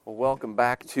Well, welcome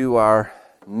back to our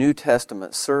New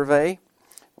Testament survey.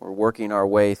 We're working our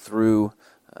way through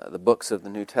the books of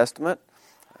the New Testament,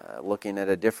 looking at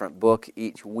a different book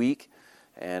each week,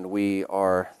 and we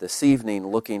are this evening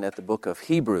looking at the book of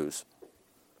Hebrews.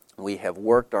 We have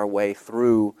worked our way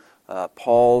through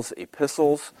Paul's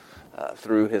epistles,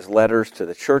 through his letters to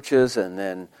the churches, and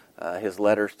then his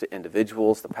letters to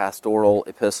individuals, the pastoral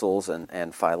epistles,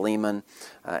 and Philemon.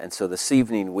 And so this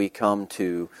evening we come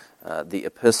to the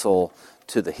epistle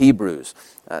to the Hebrews.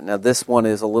 Now this one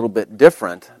is a little bit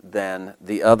different than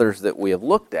the others that we have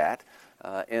looked at,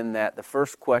 in that the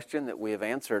first question that we have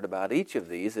answered about each of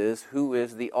these is, who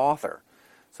is the author?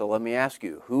 So let me ask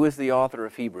you, who is the author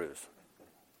of Hebrews?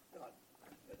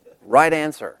 Right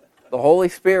answer. The Holy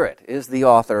Spirit is the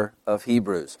author of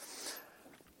Hebrews.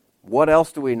 What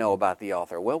else do we know about the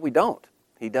author? Well, we don't.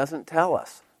 He doesn't tell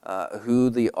us who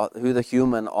the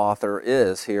human author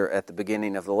is here at the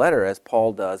beginning of the letter, as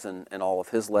Paul does in all of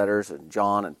his letters, and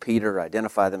John and Peter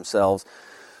identify themselves.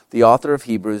 The author of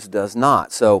Hebrews does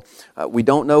not. So we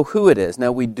don't know who it is.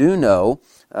 Now we do know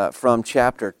from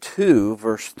chapter 2,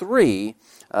 verse 3,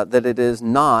 that it is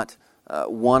not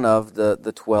one of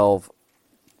the 12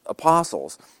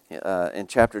 apostles. In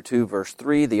chapter 2, verse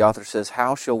 3, the author says,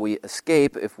 "How shall we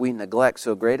escape if we neglect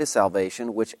so great a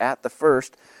salvation, which at the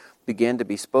first began to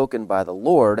be spoken by the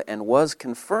Lord, and was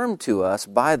confirmed to us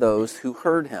by those who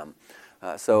heard him?"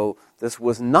 So this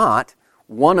was not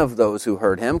one of those who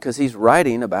heard him, because he's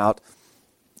writing about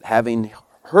having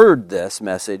heard this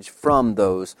message from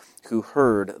those who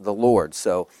heard the Lord.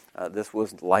 So this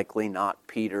was likely not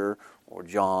Peter or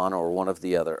John or one of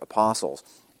the other apostles.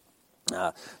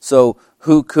 So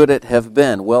who could it have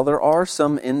been? Well, there are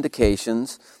some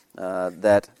indications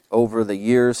that over the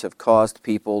years have caused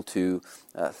people to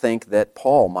think that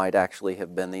Paul might actually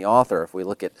have been the author. If we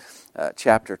look at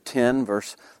chapter 10,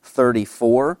 verse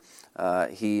 34,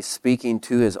 he's speaking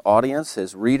to his audience,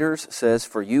 his readers, says,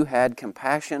 "For you had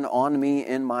compassion on me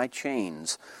in my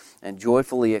chains, and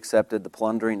joyfully accepted the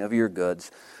plundering of your goods,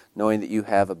 knowing that you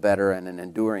have a better and an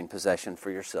enduring possession for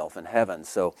yourself in heaven."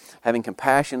 So having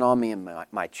compassion on me in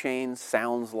my chains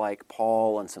sounds like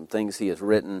Paul and some things he has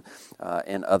written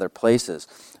in other places.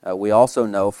 We also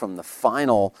know from the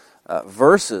final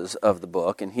verses of the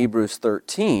book in Hebrews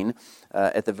 13,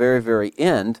 at the very, very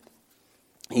end,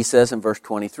 he says in verse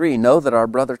 23, "Know that our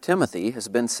brother Timothy has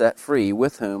been set free,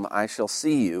 with whom I shall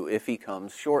see you if he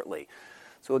comes shortly."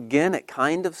 So again, it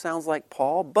kind of sounds like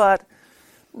Paul, but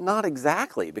not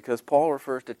exactly, because Paul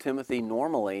refers to Timothy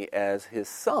normally as his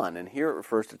son, and here it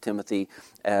refers to Timothy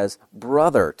as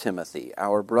brother Timothy,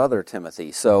 our brother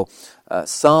Timothy. So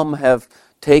some have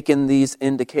taken these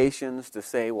indications to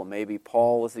say, well, maybe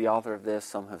Paul was the author of this.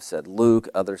 Some have said Luke,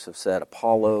 others have said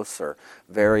Apollos, or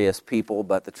various people,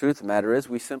 but the truth of the matter is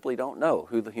we simply don't know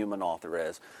who the human author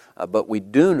is. But we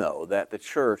do know that the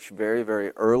church very,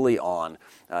 very early on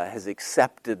has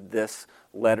accepted this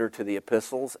letter to the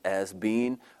epistles as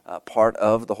being part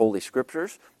of the Holy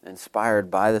Scriptures,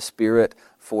 inspired by the Spirit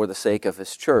for the sake of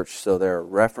His church. So there are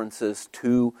references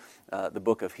to the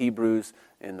book of Hebrews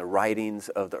in the writings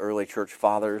of the early church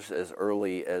fathers as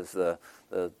early as the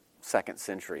 2nd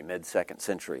century, mid-2nd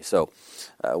century. So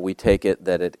we take it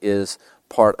that it is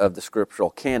part of the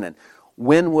scriptural canon.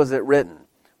 When was it written?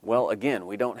 Well, again,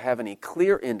 we don't have any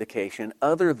clear indication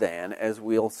other than, as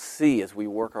we'll see as we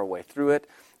work our way through it,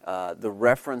 the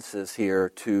references here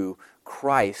to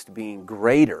Christ being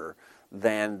greater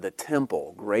than the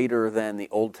temple, greater than the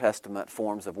Old Testament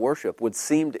forms of worship, would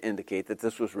seem to indicate that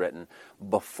this was written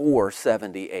before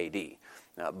 70 A.D.,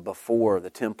 before the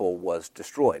temple was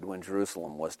destroyed, when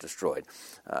Jerusalem was destroyed.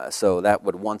 So that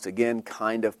would once again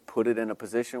kind of put it in a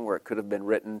position where it could have been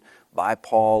written by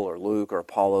Paul or Luke or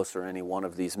Apollos or any one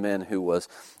of these men who was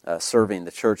serving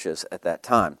the churches at that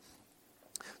time.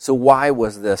 So why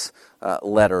was this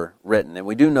letter written? And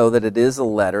we do know that it is a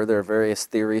letter. There are various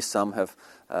theories. Some have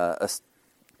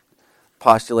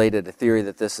postulated a theory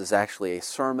that this is actually a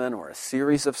sermon or a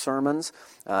series of sermons.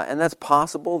 And that's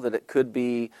possible that it could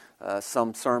be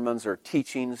some sermons or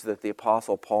teachings that the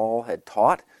Apostle Paul had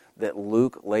taught that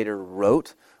Luke later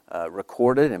wrote,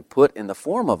 recorded, and put in the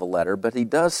form of a letter. But he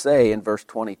does say in verse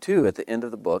 22 at the end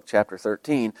of the book, chapter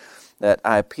 13, that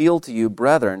 "I appeal to you,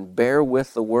 brethren, bear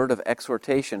with the word of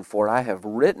exhortation, for I have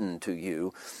written to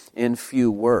you in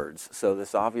few words." So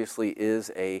this obviously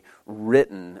is a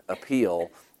written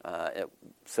appeal.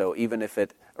 So even if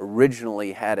it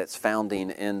originally had its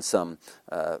founding in some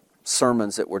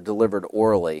sermons that were delivered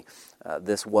orally,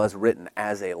 this was written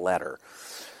as a letter.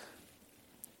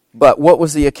 But what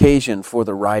was the occasion for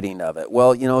the writing of it?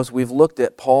 Well, as we've looked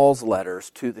at Paul's letters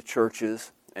to the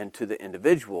churches and to the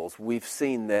individuals, we've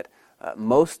seen that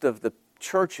most of the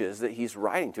churches that he's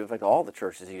writing to, in fact, all the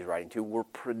churches he's writing to, were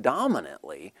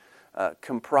predominantly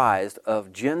comprised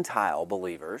of Gentile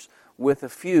believers with a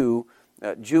few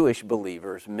Jewish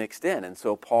believers mixed in. And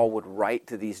so Paul would write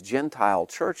to these Gentile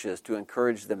churches to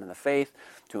encourage them in the faith,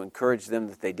 to encourage them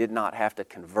that they did not have to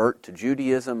convert to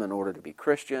Judaism in order to be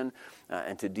Christian,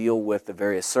 and to deal with the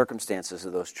various circumstances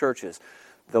of those churches.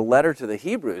 The letter to the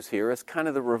Hebrews here is kind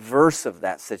of the reverse of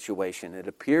that situation. It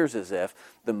appears as if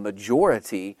the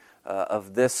majority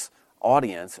of this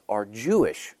audience are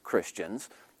Jewish Christians,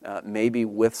 maybe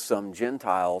with some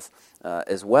Gentiles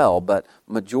as well, but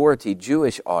majority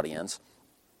Jewish audience.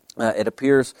 It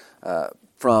appears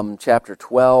from chapter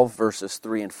 12, verses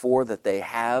 3 and 4, that they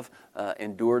have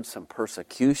endured some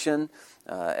persecution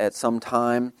at some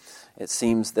time. It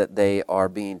seems that they are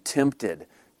being tempted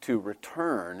to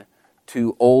return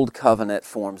to old covenant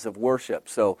forms of worship.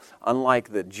 So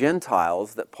unlike the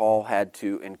Gentiles that Paul had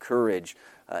to encourage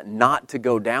not to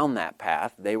go down that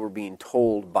path, they were being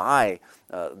told by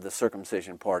the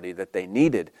circumcision party that they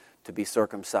needed to be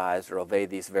circumcised or obey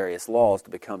these various laws to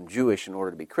become Jewish in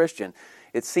order to be Christian.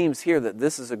 It seems here that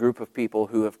this is a group of people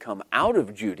who have come out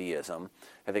of Judaism,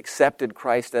 have accepted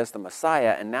Christ as the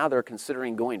Messiah, and now they're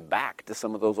considering going back to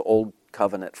some of those old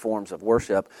covenant forms of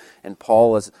worship. And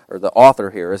Paul, the author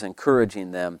here, is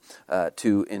encouraging them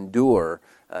to endure,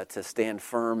 to stand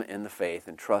firm in the faith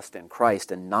and trust in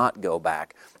Christ and not go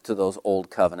back to those old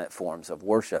covenant forms of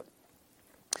worship.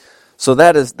 So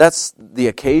that's the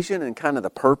occasion and kind of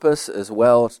the purpose as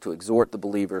well. It's to exhort the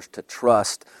believers to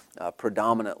trust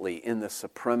predominantly in the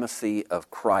supremacy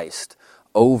of Christ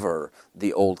over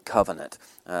the old covenant.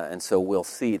 And so we'll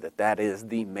see that is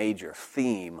the major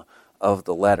theme of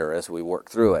the letter as we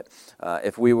work through it.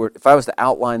 If I was to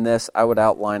outline this, I would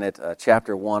outline it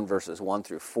chapter 1, verses 1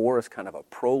 through 4 as kind of a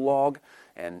prologue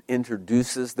and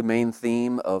introduces the main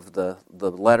theme of the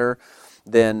letter.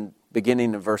 Then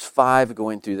beginning in verse 5,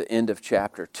 going through the end of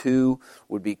chapter 2,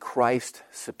 would be Christ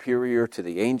superior to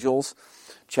the angels.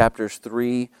 Chapters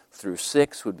 3 through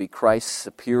 6 would be Christ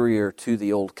superior to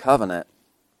the old covenant.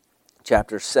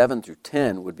 Chapters 7 through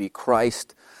 10 would be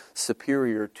Christ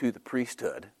superior to the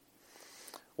priesthood,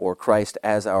 or Christ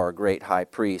as our great high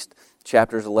priest.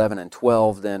 Chapters 11 and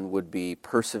 12 then would be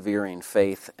persevering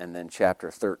faith, and then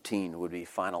chapter 13 would be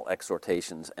final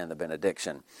exhortations and the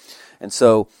benediction. And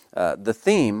so the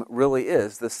theme really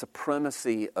is the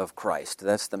supremacy of Christ.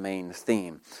 That's the main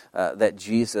theme, that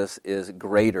Jesus is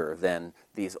greater than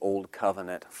these old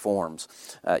covenant forms.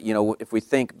 If we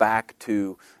think back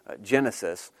to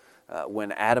Genesis,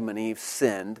 when Adam and Eve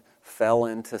sinned, fell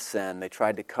into sin, they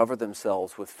tried to cover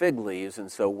themselves with fig leaves, and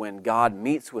so when God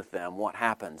meets with them, what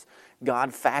happens?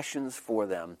 God fashions for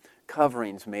them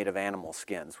coverings made of animal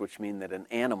skins, which mean that an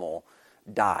animal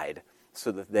died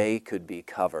so that they could be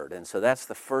covered. And so that's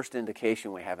the first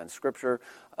indication we have in Scripture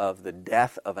of the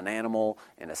death of an animal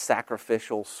in a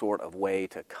sacrificial sort of way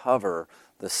to cover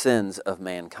the sins of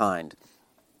mankind.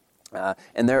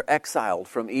 And they're exiled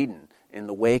from Eden in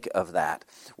the wake of that.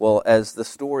 Well, as the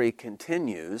story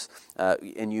continues,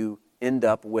 and you end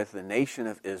up with the nation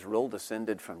of Israel,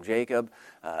 descended from Jacob,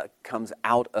 comes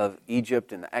out of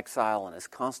Egypt in exile and is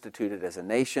constituted as a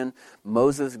nation,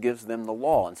 Moses gives them the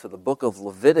law. And so the book of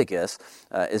Leviticus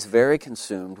is very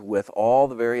consumed with all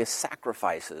the various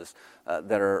sacrifices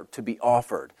that are to be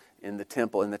offered in the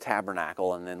temple, in the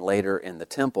tabernacle, and then later in the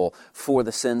temple for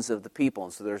the sins of the people.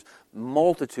 And so there's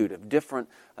multitude of different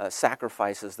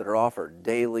sacrifices that are offered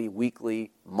daily,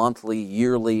 weekly, monthly,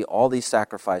 yearly, all these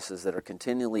sacrifices that are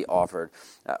continually offered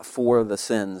for the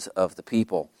sins of the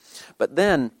people. But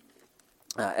then,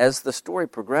 as the story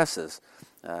progresses,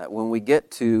 when we get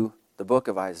to the book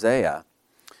of Isaiah,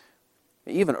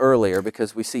 even earlier,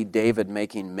 because we see David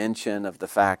making mention of the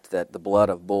fact that the blood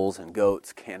of bulls and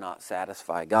goats cannot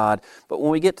satisfy God. But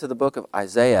when we get to the book of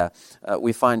Isaiah,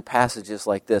 we find passages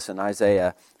like this in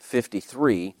Isaiah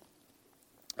 53,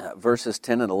 verses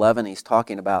 10 and 11. He's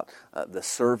talking about the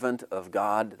servant of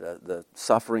God, the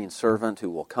suffering servant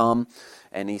who will come.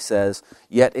 And he says,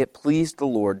 "Yet it pleased the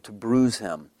Lord to bruise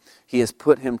him. He has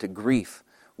put him to grief.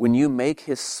 When you make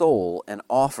his soul an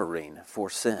offering for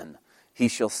sin, he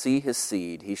shall see his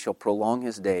seed, he shall prolong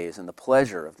his days, and the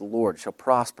pleasure of the Lord shall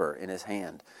prosper in his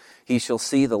hand. He shall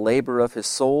see the labor of his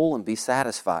soul and be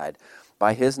satisfied.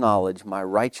 By his knowledge my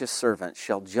righteous servant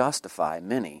shall justify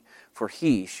many, for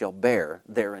he shall bear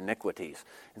their iniquities."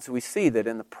 And so we see that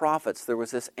in the prophets there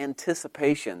was this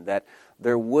anticipation that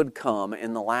there would come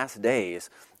in the last days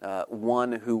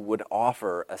one who would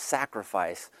offer a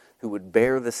sacrifice, who would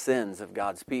bear the sins of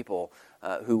God's people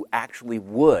who actually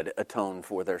would atone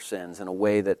for their sins in a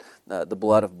way that the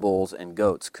blood of bulls and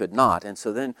goats could not. And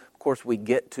so then, of course, we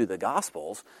get to the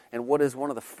Gospels, and what is one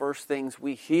of the first things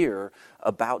we hear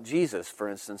about Jesus, for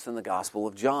instance, in the Gospel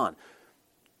of John?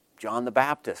 John the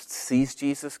Baptist sees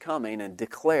Jesus coming and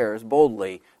declares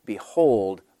boldly,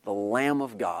 "Behold, the Lamb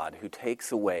of God who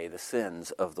takes away the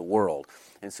sins of the world."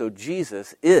 And so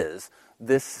Jesus is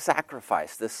this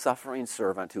sacrifice, this suffering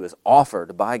servant who is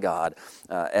offered by God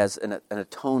as an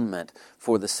atonement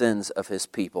for the sins of his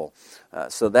people.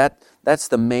 So that's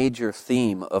the major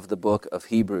theme of the book of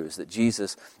Hebrews, that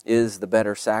Jesus is the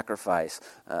better sacrifice,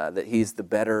 that he's the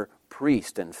better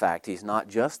priest. In fact, he's not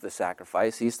just the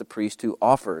sacrifice, he's the priest who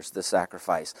offers the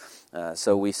sacrifice.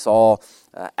 So we saw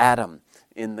Adam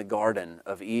in the Garden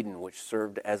of Eden, which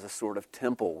served as a sort of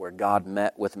temple where God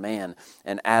met with man.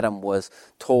 And Adam was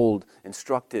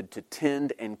instructed to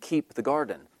tend and keep the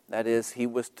garden. That is, he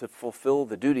was to fulfill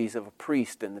the duties of a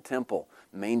priest in the temple,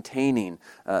 maintaining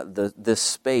this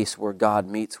space where God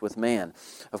meets with man.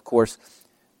 Of course,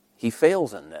 he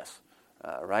fails in this,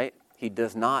 right? He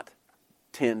does not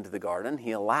tend the garden.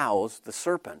 He allows the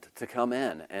serpent to come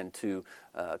in and to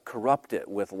corrupt it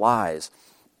with lies.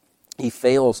 He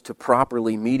fails to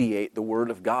properly mediate the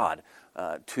Word of God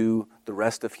to the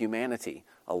rest of humanity,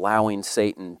 allowing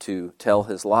Satan to tell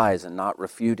his lies and not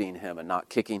refuting him and not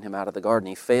kicking him out of the garden.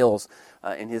 He fails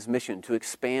in his mission to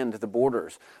expand the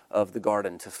borders of the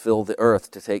garden, to fill the earth,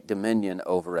 to take dominion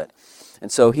over it.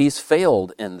 And so he's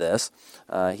failed in this.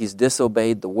 He's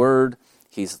disobeyed the Word.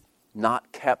 He's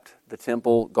not kept the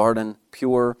temple garden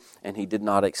pure, and he did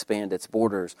not expand its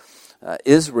borders.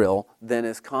 Israel then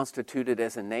is constituted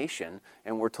as a nation,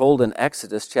 and we're told in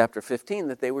Exodus chapter 15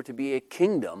 that they were to be a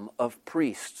kingdom of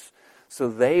priests. So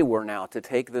they were now to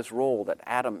take this role that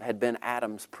Adam had been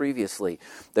Adam's previously.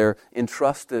 They're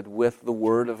entrusted with the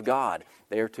Word of God.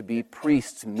 They are to be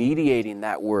priests mediating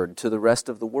that Word to the rest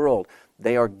of the world.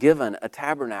 They are given a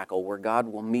tabernacle where God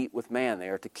will meet with man. They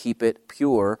are to keep it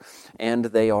pure, and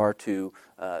they are to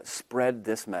spread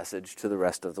this message to the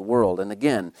rest of the world. And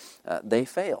again, they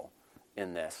fail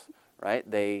in this, right?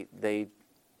 They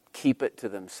keep it to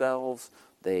themselves.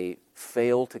 They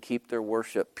fail to keep their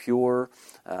worship pure,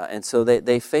 and so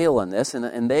they fail in this.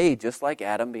 And they, just like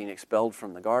Adam being expelled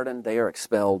from the garden, they are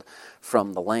expelled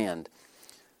from the land.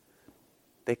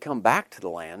 They come back to the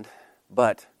land,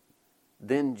 but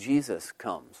then Jesus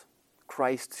comes.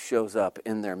 Christ shows up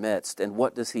in their midst, and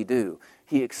what does he do?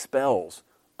 He expels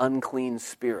unclean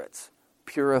spirits,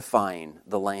 purifying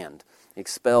the land. He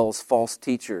expels false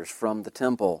teachers from the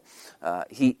temple.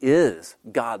 He is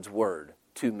God's word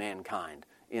to mankind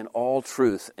in all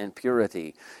truth and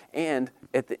purity. And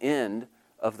at the end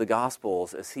of the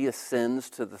Gospels, as he ascends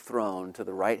to the throne, to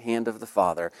the right hand of the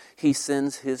Father, he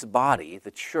sends his body,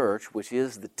 the church, which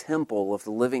is the temple of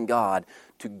the living God,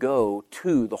 to go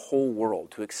to the whole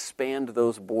world, to expand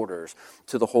those borders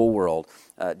to the whole world,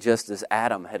 just as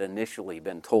Adam had initially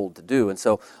been told to do. And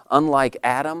so, unlike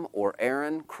Adam or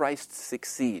Aaron, Christ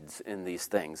succeeds in these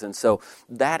things. And so,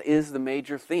 that is the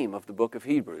major theme of the book of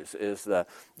Hebrews, is the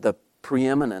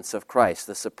preeminence of Christ,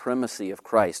 the supremacy of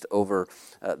Christ over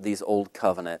these old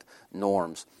covenant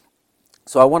norms.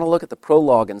 So I want to look at the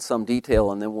prologue in some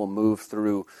detail, and then we'll move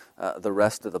through the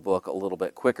rest of the book a little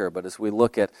bit quicker. But as we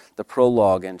look at the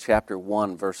prologue in chapter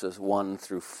 1, verses 1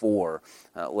 through 4,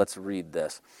 let's read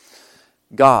this.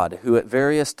 God, who at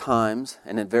various times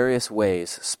and in various ways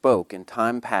spoke in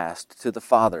time past to the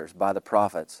fathers by the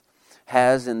prophets,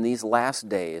 has in these last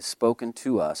days spoken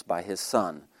to us by his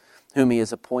Son, whom he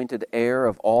has appointed heir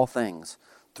of all things,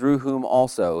 through whom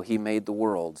also he made the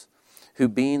worlds, who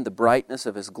being the brightness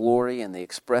of his glory and the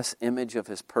express image of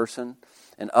his person,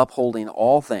 and upholding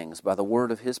all things by the word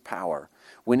of his power,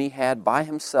 when he had by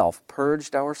himself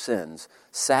purged our sins,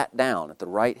 sat down at the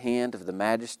right hand of the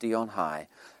Majesty on high,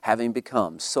 having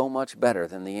become so much better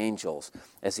than the angels,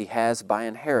 as he has by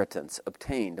inheritance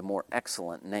obtained a more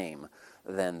excellent name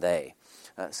than they.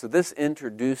 So this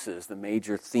introduces the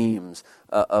major themes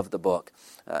of the book.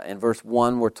 In verse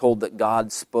 1, we're told that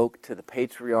God spoke to the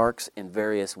patriarchs in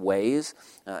various ways,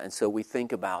 and so we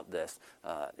think about this.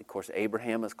 Of course,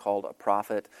 Abraham is called a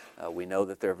prophet. We know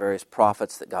that there are various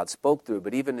prophets that God spoke through,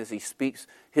 but even as he speaks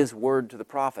his word to the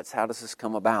prophets, how does this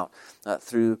come about?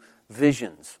 Through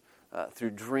visions.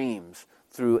 through dreams,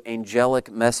 through angelic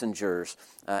messengers,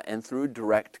 and through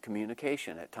direct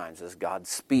communication at times as God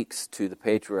speaks to the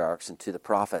patriarchs and to the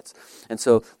prophets. And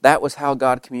so that was how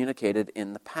God communicated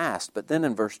in the past. But then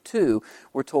in verse 2,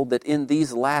 we're told that in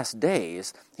these last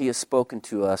days, He has spoken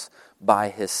to us by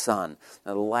His Son.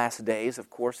 Now, the last days, of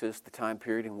course, is the time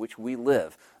period in which we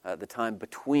live, the time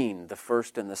between the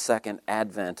first and the second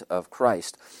advent of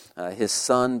Christ. His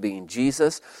Son being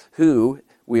Jesus, who,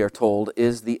 we are told,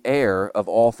 is the heir of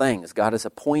all things. God has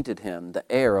appointed Him the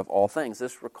heir of all things.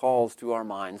 This recalls to our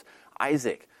minds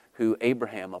Isaac, who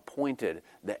Abraham appointed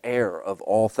the heir of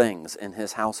all things in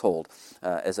his household,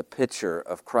 as a picture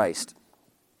of Christ.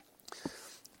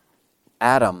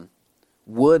 Adam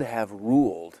would have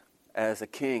ruled as a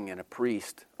king and a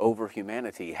priest over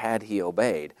humanity had he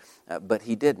obeyed, but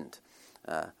he didn't.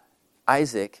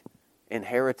 Isaac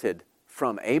inherited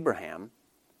from Abraham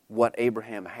what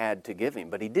Abraham had to give him,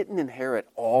 but he didn't inherit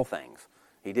all things.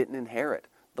 He didn't inherit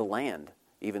the land.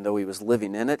 Even though he was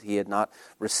living in it, he had not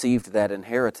received that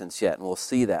inheritance yet, and we'll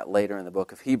see that later in the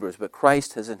book of Hebrews. But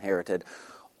Christ has inherited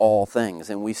all things,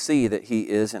 and we see that He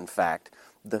is, in fact,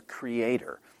 the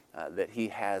Creator, that He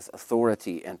has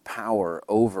authority and power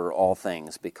over all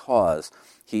things because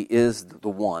He is the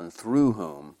one through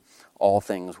whom all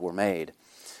things were made.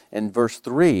 In verse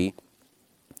 3,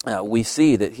 we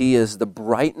see that He is the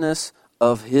brightness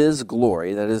of His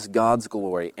glory, that is God's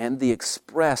glory, and the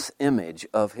express image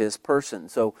of His person.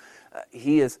 So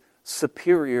He is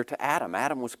superior to Adam.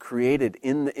 Adam was created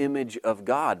in the image of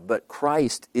God, but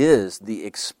Christ is the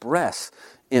express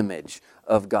image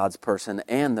of God's person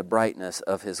and the brightness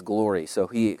of His glory. So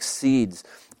He exceeds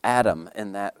Adam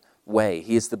in that way.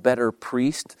 He is the better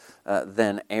priest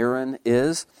than Aaron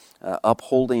is,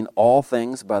 upholding all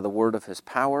things by the word of His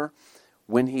power,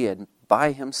 when He had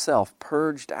by Himself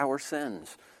purged our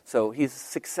sins. So He's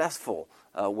successful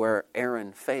where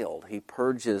Aaron failed. He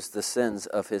purges the sins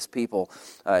of His people.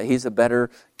 He's a better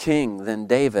king than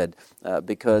David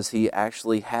because He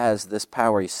actually has this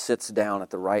power. He sits down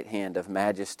at the right hand of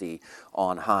majesty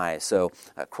on high. So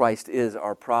Christ is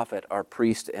our prophet, our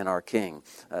priest, and our king,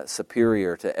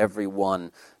 superior to every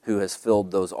one who has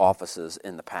filled those offices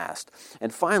in the past.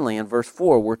 And finally, in verse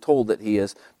 4, we're told that He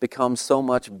has become so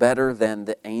much better than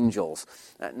the angels.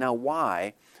 Now,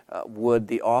 why would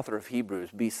the author of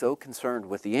Hebrews be so concerned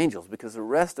with the angels? Because the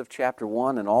rest of chapter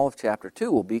 1 and all of chapter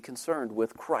 2 will be concerned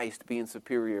with Christ being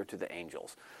superior to the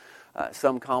angels.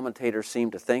 Some commentators seem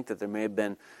to think that there may have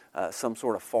been some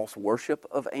sort of false worship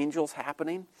of angels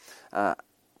happening.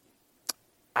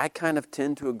 I kind of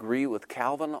tend to agree with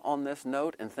Calvin on this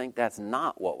note and think that's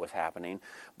not what was happening,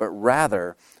 but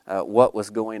rather what was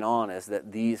going on is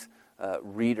that these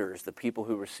readers, the people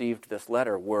who received this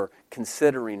letter, were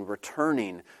considering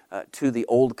returning to the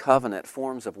Old Covenant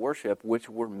forms of worship, which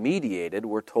were mediated,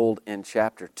 we're told in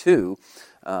chapter 2.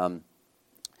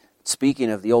 Speaking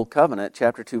of the Old Covenant,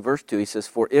 chapter 2, verse 2, he says,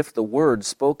 "For if the word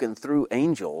spoken through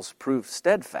angels proved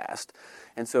steadfast,"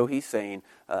 and so he's saying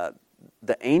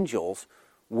the angels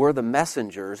were the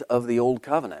messengers of the Old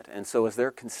Covenant. And so as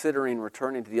they're considering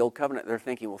returning to the Old Covenant, they're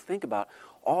thinking, well, think about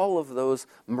all of those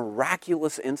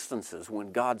miraculous instances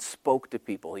when God spoke to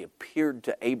people. He appeared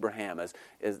to Abraham as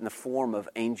in the form of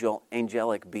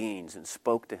angelic beings and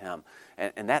spoke to him.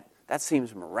 And that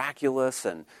seems miraculous,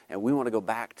 and we want to go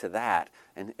back to that.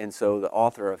 And so the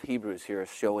author of Hebrews here is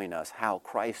showing us how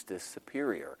Christ is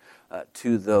superior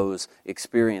to those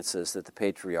experiences that the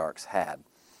patriarchs had.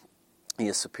 He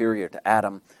is superior to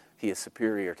Adam, He is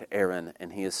superior to Aaron,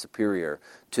 and He is superior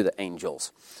to the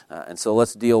angels. And so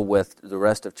let's deal with the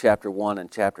rest of chapter 1 and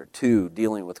chapter 2,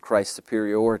 dealing with Christ's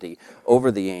superiority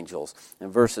over the angels. In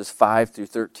verses 5 through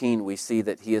 13, we see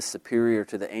that He is superior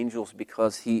to the angels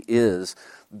because He is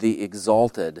the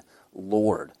exalted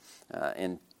Lord.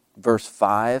 In verse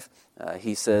 5,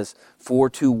 he says, "For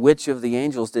to which of the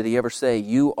angels did He ever say,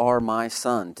 'You are my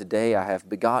son, today I have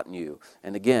begotten you'?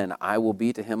 And again, I will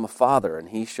be to him a father, and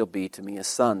he shall be to me a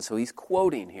son." So he's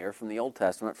quoting here from the Old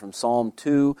Testament, from Psalm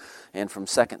 2 and from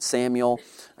 2 Samuel,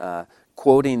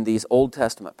 quoting these Old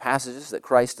Testament passages that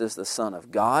Christ is the Son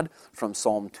of God from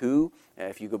Psalm 2.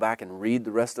 If you go back and read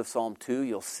the rest of Psalm 2,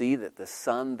 you'll see that the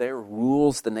Son there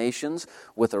rules the nations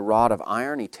with a rod of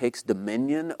iron. He takes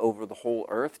dominion over the whole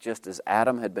earth, just as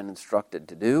Adam had been instructed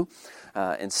to do.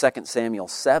 In 2 Samuel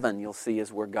 7, you'll see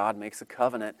is where God makes a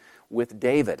covenant with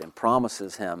David and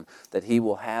promises him that he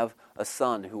will have a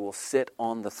son who will sit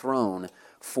on the throne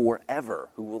forever,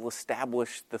 who will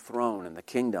establish the throne and the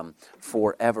kingdom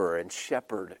forever and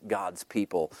shepherd God's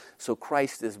people. So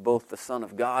Christ is both the Son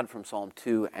of God from Psalm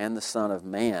 2 and the Son of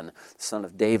Man, the Son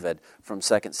of David from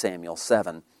 2 Samuel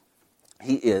 7.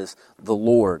 He is the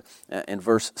Lord. In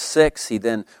verse 6, he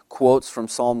then quotes from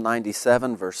Psalm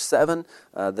 97, verse 7,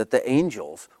 that the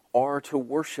angels are to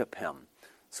worship him.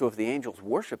 So if the angels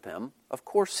worship him, of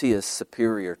course he is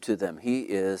superior to them. He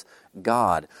is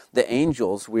God. The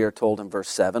angels, we are told in verse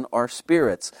 7, are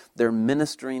spirits. They're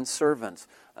ministering servants.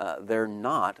 They're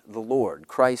not the Lord.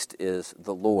 Christ is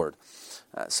the Lord.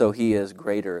 So he is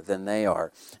greater than they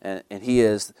are. And he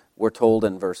is, we're told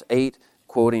in verse 8,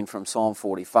 quoting from Psalm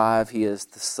 45, he is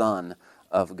the Son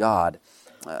of God.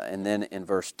 And then in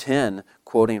verse 10,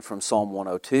 quoting from Psalm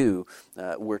 102,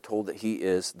 we're told that he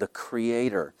is the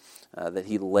Creator, that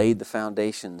he laid the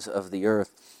foundations of the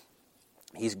earth.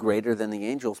 He's greater than the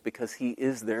angels because he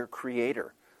is their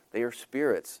Creator. They are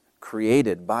spirits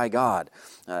created by God.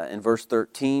 In verse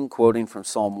 13, quoting from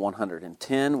Psalm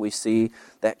 110, we see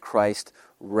that Christ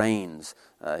reigns.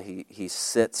 He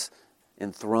sits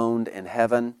enthroned in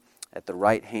heaven at the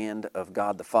right hand of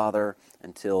God the Father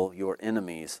until your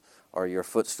enemies are your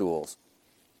footstools.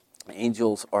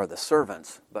 Angels are the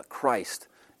servants, but Christ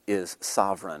is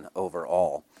sovereign over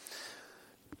all.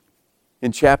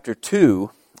 In chapter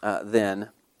 2, then,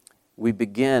 we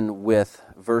begin with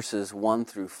verses 1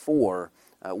 through 4,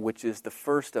 which is the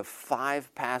first of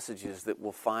 5 passages that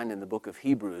we'll find in the book of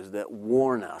Hebrews that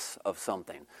warn us of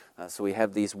something. So we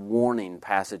have these warning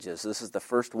passages. This is the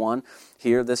first one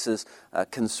here. This is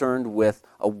concerned with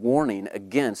a warning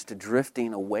against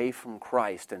drifting away from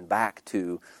Christ and back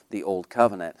to the Old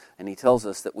Covenant. And he tells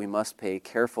us that we must pay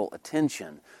careful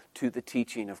attention to the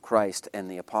teaching of Christ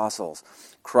and the apostles.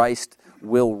 Christ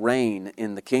will reign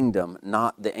in the kingdom,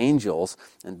 not the angels,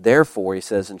 and therefore, he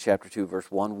says in chapter 2, verse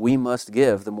 1, we must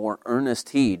give the more earnest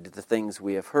heed to the things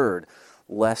we have heard,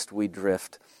 lest we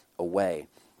drift away.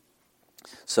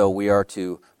 So we are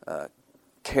to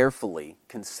carefully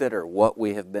consider what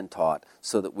we have been taught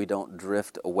so that we don't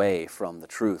drift away from the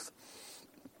truth.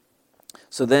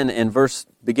 So then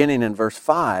beginning in verse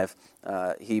 5,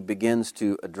 he begins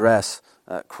to address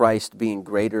Christ being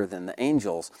greater than the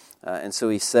angels. And so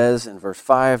he says in verse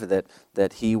 5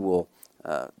 that he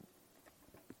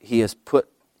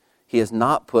has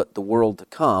not put the world to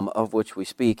come, of which we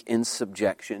speak, in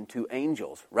subjection to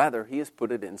angels. Rather, he has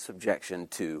put it in subjection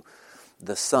to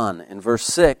the Son. In verse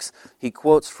 6, he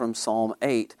quotes from Psalm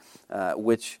 8,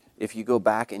 which, if you go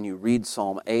back and you read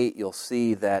Psalm 8, you'll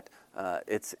see that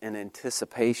it's an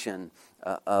anticipation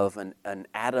of an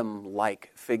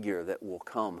Adam-like figure that will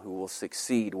come, who will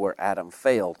succeed where Adam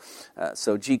failed.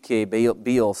 So G.K.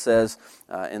 Beale says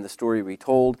in the story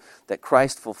retold that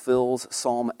Christ fulfills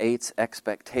Psalm 8's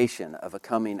expectation of a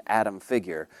coming Adam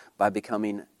figure by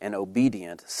becoming an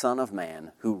obedient Son of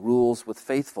Man who rules with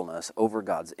faithfulness over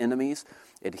God's enemies,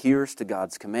 adheres to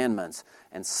God's commandments,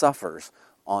 and suffers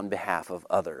on behalf of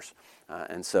others.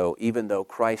 And so even though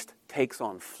Christ takes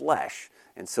on flesh,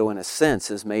 and so in a sense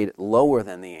is made lower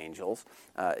than the angels,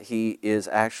 he is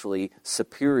actually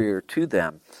superior to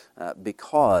them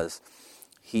because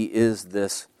he is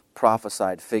this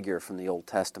prophesied figure from the Old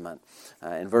Testament.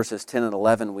 In verses 10 and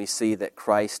 11 we see that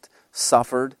Christ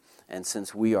suffered, and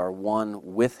since we are one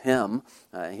with him,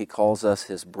 he calls us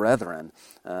his brethren,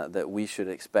 that we should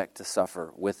expect to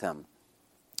suffer with him.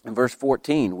 In verse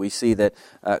 14, we see that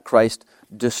Christ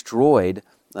destroyed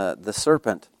the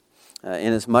serpent.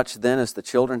 Inasmuch then as the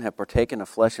children have partaken of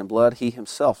flesh and blood, he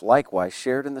himself likewise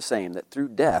shared in the same, that through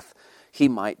death he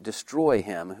might destroy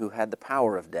him who had the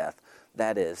power of death,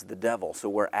 that is, the devil. So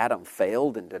where Adam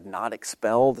failed and did not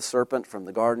expel the serpent from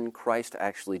the garden, Christ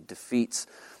actually defeats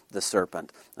the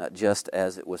serpent, just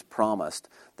as it was promised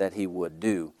that he would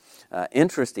do.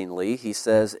 Interestingly, he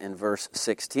says in verse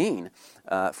 16,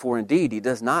 for indeed he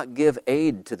does not give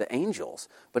aid to the angels,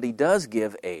 but he does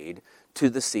give aid to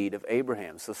the seed of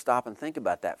Abraham. So stop and think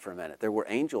about that for a minute. There were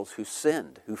angels who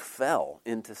sinned, who fell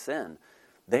into sin.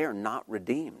 They are not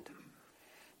redeemed.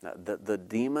 The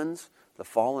demons, the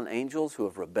fallen angels who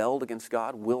have rebelled against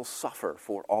God will suffer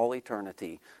for all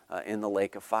eternity in the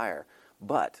lake of fire.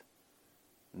 But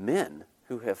men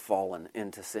who have fallen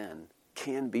into sin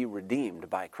can be redeemed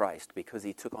by Christ because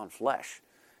he took on flesh.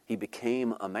 He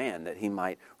became a man that he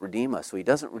might redeem us. So he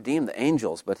doesn't redeem the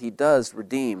angels, but he does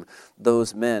redeem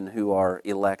those men who are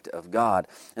elect of God.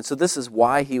 And so this is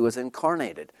why he was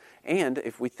incarnated. And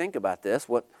if we think about this,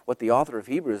 what the author of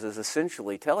Hebrews is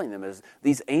essentially telling them is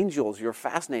these angels you're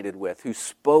fascinated with who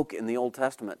spoke in the Old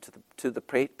Testament to the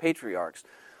patriarchs,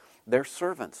 they're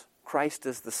servants. Christ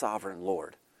is the sovereign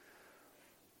Lord.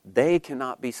 They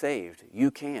cannot be saved. You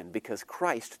can, because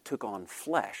Christ took on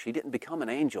flesh. He didn't become an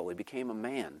angel. He became a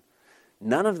man.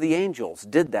 None of the angels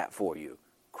did that for you.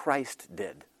 Christ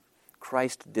did.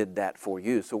 Christ did that for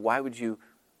you. So why would you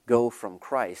go from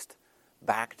Christ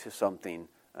back to something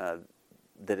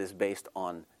that is based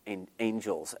on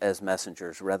angels as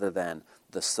messengers rather than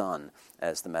the Son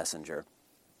as the messenger.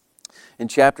 In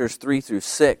chapters 3 through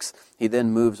 6, he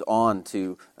then moves on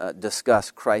to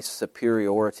discuss Christ's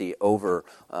superiority over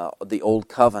the Old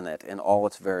Covenant in all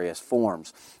its various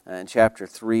forms. In chapter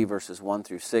 3, verses 1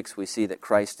 through 6, we see that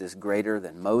Christ is greater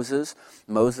than Moses.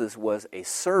 Moses was a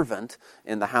servant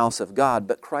in the house of God,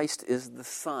 but Christ is the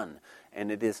Son, and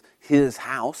it is his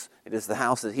house. It is the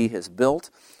house that he has built.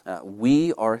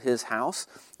 We are his house,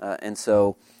 and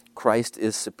so Christ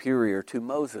is superior to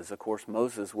Moses. Of course,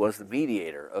 Moses was the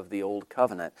mediator of the Old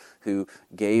Covenant who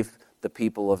gave the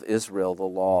people of Israel the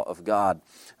law of God.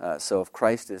 So if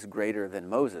Christ is greater than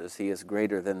Moses, he is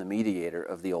greater than the mediator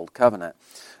of the Old Covenant.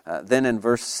 Then in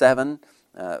verse 7,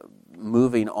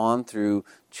 moving on through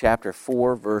chapter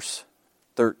 4, verse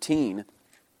 13,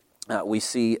 we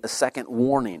see a second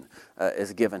warning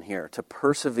is given here, to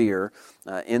persevere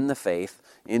in the faith,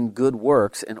 in good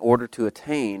works, in order to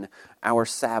attain our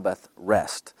Sabbath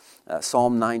rest.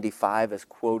 Psalm 95 is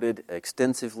quoted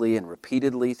extensively and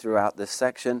repeatedly throughout this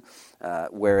section,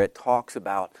 where it talks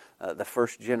about the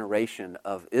first generation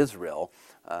of Israel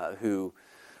who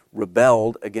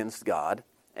rebelled against God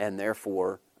and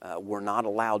therefore were not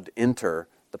allowed to enter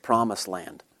the promised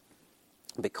land.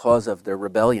 Because of their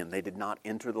rebellion, they did not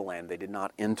enter the land. They did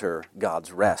not enter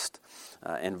God's rest.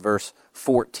 In verse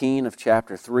 14 of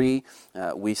chapter 3,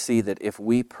 we see that if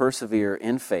we persevere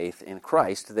in faith in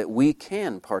Christ, that we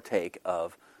can partake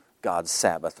of God's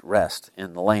Sabbath rest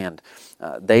in the land.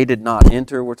 They did not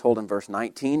enter, we're told in verse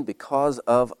 19, because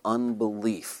of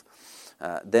unbelief.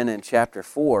 Then in chapter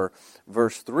 4,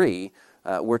 verse 3,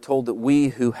 we're told that we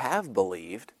who have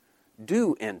believed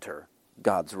do enter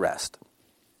God's rest.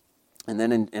 And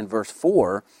then in verse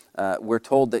 4, we're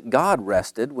told that God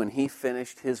rested when he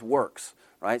finished his works,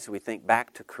 right? So we think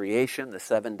back to creation, the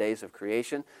 7 days of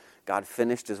creation. God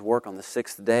finished his work on the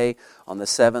 6th day. On the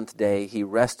 7th day, he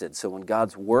rested. So when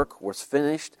God's work was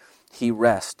finished, he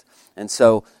rested. And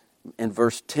so in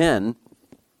verse 10,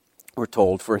 we're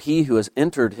told, "For he who has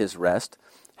entered his rest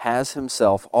has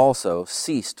himself also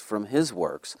ceased from his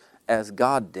works, as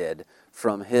God did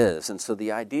from his." And so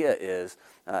the idea is,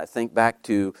 think back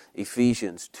to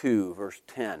Ephesians 2, verse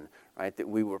 10, right? That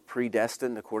we were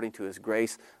predestined according to his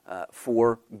grace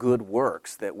for good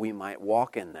works, that we might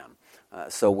walk in them.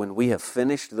 So when we have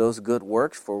finished those good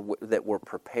works that were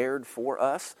prepared for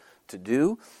us to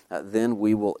do, then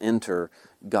we will enter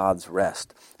God's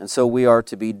rest. And so we are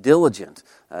to be diligent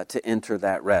to enter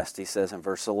that rest. He says in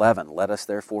verse 11, "Let us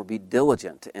therefore be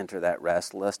diligent to enter that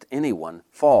rest, lest anyone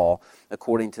fall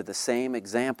according to the same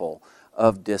example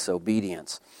of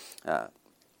disobedience."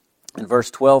 In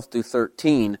verse 12 through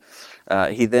 13,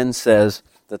 he then says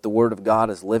that the Word of God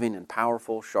is living and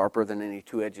powerful, sharper than any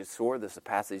two-edged sword. This is a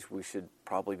passage we should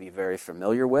probably be very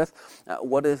familiar with.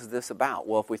 What is this about?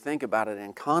 Well, if we think about it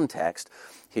in context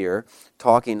here,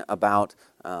 talking about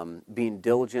being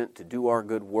diligent to do our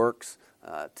good works,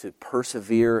 to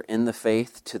persevere in the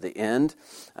faith to the end,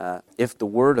 if the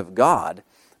Word of God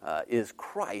is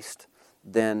Christ,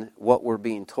 then what we're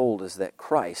being told is that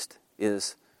Christ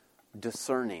is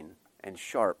discerning and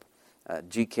sharp.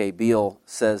 G.K. Beale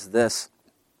says this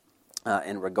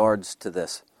in regards to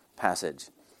this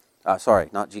passage.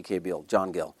 Not G.K. Beale,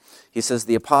 John Gill. He says,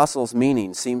 "The apostle's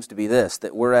meaning seems to be this,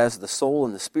 that whereas the soul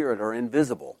and the spirit are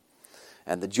invisible,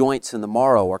 and the joints and the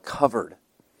marrow are covered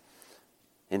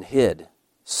and hid,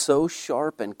 so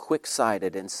sharp and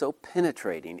quick-sighted and so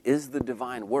penetrating is the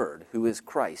divine word, who is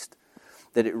Christ,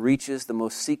 that it reaches the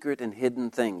most secret and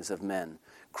hidden things of men.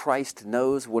 Christ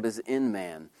knows what is in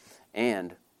man,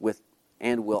 and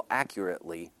will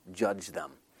accurately judge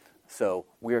them." So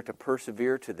we are to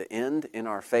persevere to the end in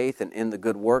our faith and in the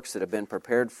good works that have been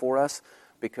prepared for us,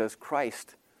 because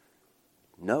Christ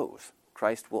knows.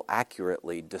 Christ will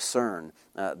accurately discern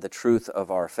the truth of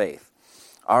our faith.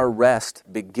 Our rest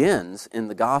begins in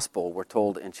the gospel, we're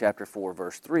told in chapter 4,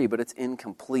 verse 3, but it's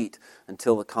incomplete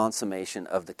until the consummation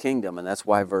of the kingdom. And that's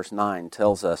why verse 9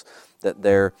 tells us that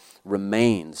there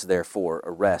remains, therefore,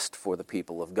 a rest for the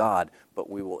people of God,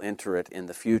 but we will enter it in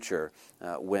the future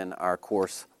when our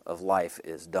course of life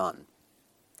is done.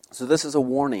 So this is a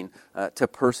warning to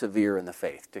persevere in the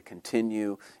faith, to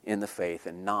continue in the faith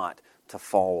and not to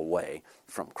fall away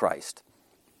from Christ.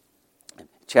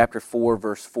 Chapter 4,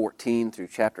 verse 14 through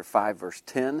chapter 5, verse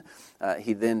 10,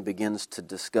 he then begins to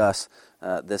discuss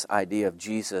this idea of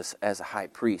Jesus as a high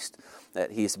priest,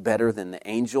 that he's better than the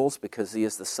angels because he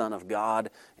is the Son of God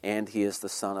and he is the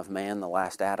Son of Man, the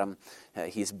last Adam.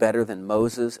 He's better than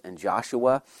Moses and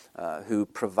Joshua,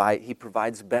 he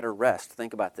provides better rest.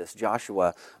 Think about this.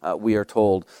 Joshua, we are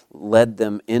told, led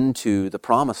them into the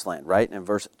promised land, right? In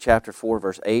chapter 4,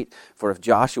 verse 8, for if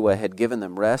Joshua had given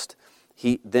them rest,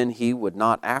 then he would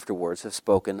not afterwards have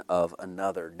spoken of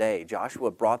another day. Joshua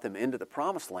brought them into the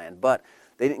promised land, but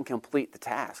they didn't complete the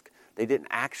task. They didn't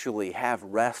actually have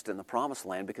rest in the promised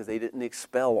land because they didn't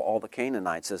expel all the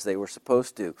Canaanites as they were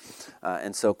supposed to.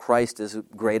 And so Christ is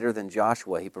greater than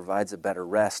Joshua. He provides a better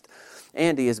rest.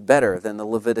 And he is better than the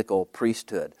Levitical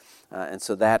priesthood. And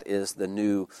so that is the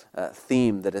new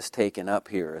theme that is taken up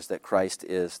here, is that Christ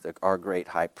is our great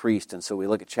high priest. And so we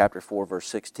look at chapter 4, verse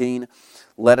 16.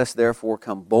 Let us therefore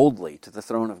come boldly to the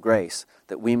throne of grace,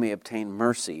 that we may obtain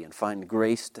mercy and find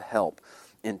grace to help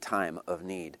in time of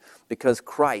need. Because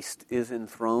Christ is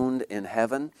enthroned in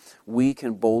heaven, we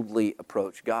can boldly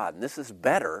approach God. And this is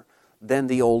better than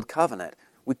the old covenant.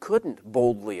 We couldn't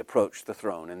boldly approach the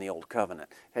throne in the old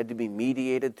covenant. It had to be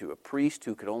mediated through a priest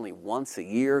who could only once a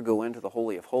year go into the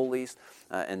Holy of Holies.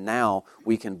 And now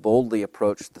we can boldly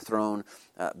approach the throne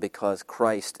because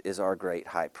Christ is our great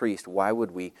high priest. Why would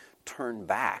we turn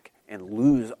back and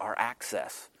lose our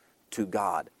access to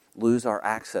God? Lose our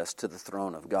access to the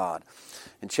throne of God.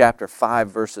 In chapter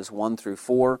 5, verses 1 through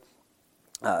 4,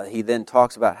 he then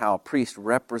talks about how a priest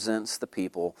represents the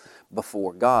people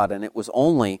before God. And it was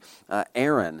only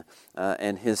Aaron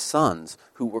and his sons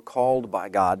who were called by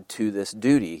God to this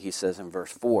duty, he says in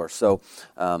verse 4. So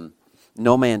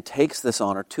no man takes this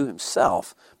honor to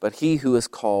himself, but he who is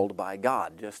called by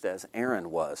God, just as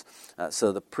Aaron was.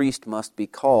 So the priest must be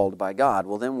called by God.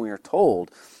 Well, then we are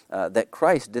told that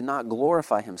Christ did not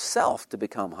glorify himself to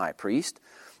become high priest,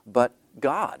 but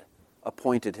God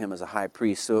appointed him as a high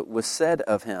priest. So it was said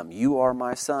of him, "You are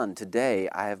my son, today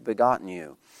I have begotten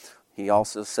you." He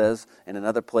also says in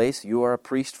another place, "You are a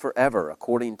priest forever,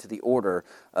 according to the order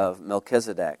of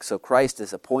Melchizedek." So Christ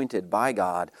is appointed by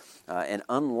God, and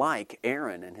unlike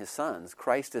Aaron and his sons,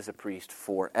 Christ is a priest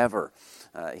forever.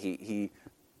 He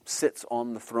sits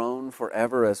on the throne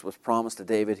forever, as was promised to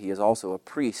David. He is also a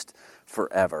priest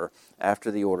forever, after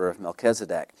the order of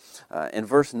Melchizedek. In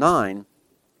verse 9,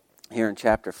 here in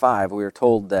chapter 5, we are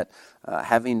told that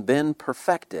having been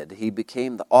perfected, he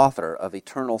became the author of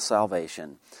eternal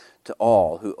salvation to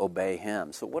all who obey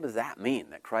him. So what does that mean,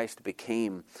 that Christ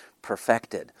became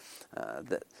perfected?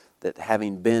 That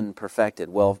having been perfected?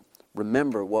 Well,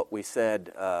 remember what we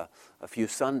said a few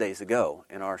Sundays ago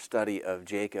in our study of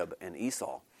Jacob and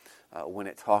Esau, when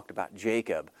it talked about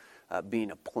Jacob being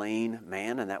a plain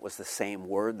man, and that was the same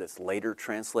word that's later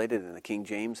translated in the King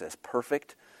James as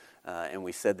perfect. And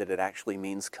we said that it actually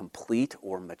means complete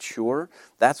or mature.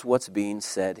 That's what's being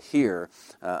said here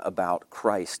about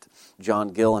Christ. John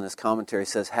Gill in his commentary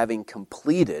says, having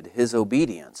completed his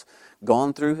obedience,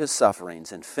 gone through his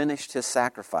sufferings, and finished his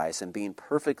sacrifice, and being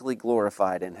perfectly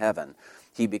glorified in heaven,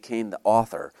 he became the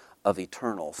author of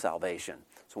eternal salvation.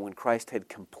 So when Christ had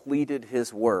completed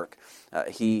his work,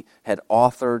 he had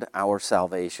authored our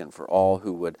salvation for all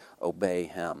who would obey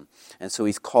him. And so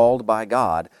he's called by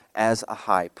God as a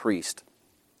high priest.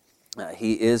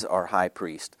 He is our high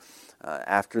priest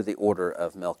after the order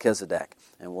of Melchizedek.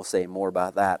 And we'll say more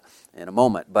about that in a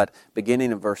moment. But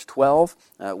beginning in verse 12,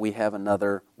 we have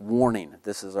another warning.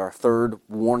 This is our third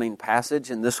warning passage,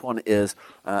 and this one is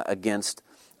against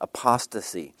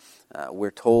apostasy.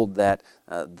 We're told that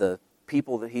the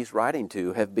people that he's writing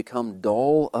to have become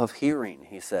dull of hearing,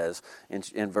 he says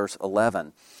in verse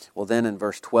 11. Well, then in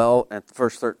verse 12 and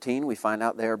verse 13, we find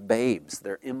out they're babes.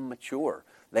 They're immature.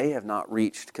 They have not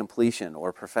reached completion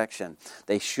or perfection.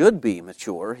 They should be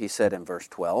mature, he said in verse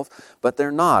 12, but they're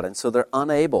not, and so they're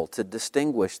unable to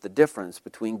distinguish the difference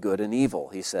between good and evil,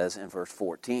 he says in verse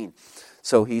 14.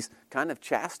 So he's kind of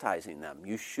chastising them.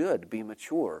 You should be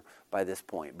mature by this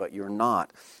point, but you're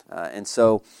not. And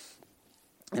so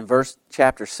in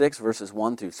chapter 6, verses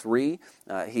 1 through 3,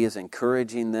 he is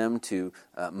encouraging them to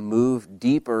move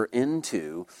deeper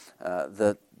into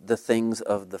the things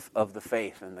of the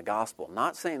faith and the gospel.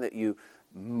 Not saying that you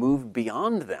move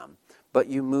beyond them, but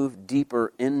you move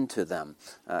deeper into them.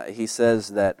 He says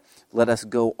that let us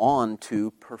go on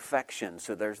to perfection.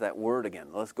 So there's that word again.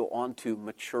 Let's go on to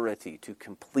maturity, to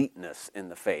completeness in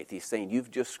the faith. He's saying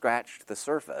you've just scratched the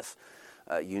surface.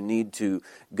 You need to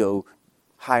go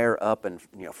higher up and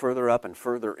further up and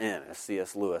further in, as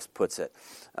C.S. Lewis puts it.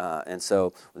 And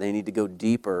so they need to go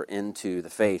deeper into the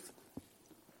faith.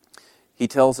 he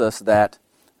tells us that,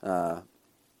 where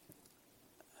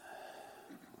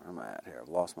am I at here? I've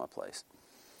lost my place.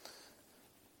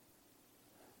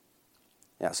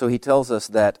 Yeah, so he tells us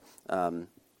that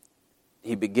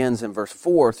he begins in verse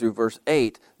 4 through verse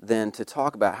 8 then to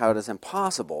talk about how it is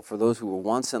impossible for those who were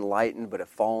once enlightened but have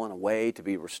fallen away to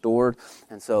be restored.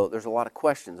 And so there's a lot of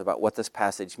questions about what this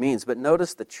passage means. But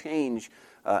notice the change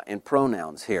in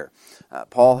pronouns here.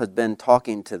 Paul has been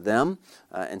talking to them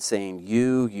and saying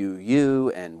you,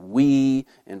 and we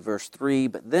in verse 3.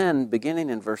 But then,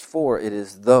 beginning in verse 4, it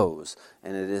is those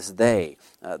and it is they.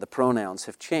 The pronouns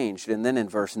have changed. And then in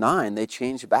verse 9, they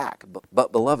change back.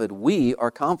 But beloved, we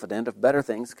are confident of better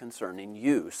things concerning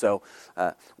you. So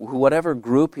whatever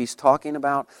group he's talking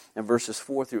about in verses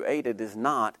 4 through 8, it is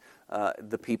not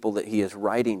the people that he is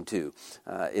writing to.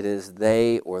 It is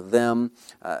they or them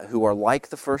who are like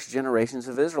the first generations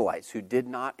of Israelites who did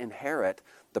not inherit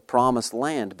the promised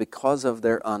land because of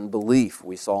their unbelief.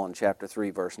 We saw in chapter 3,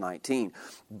 verse 19.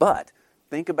 But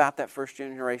think about that first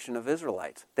generation of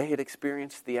Israelites. They had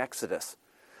experienced the Exodus.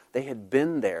 They had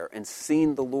been there and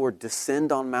seen the Lord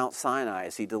descend on Mount Sinai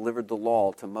as he delivered the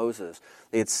law to Moses.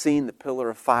 They had seen the pillar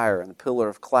of fire and the pillar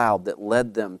of cloud that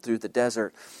led them through the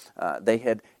desert. They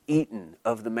had eaten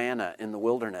of the manna in the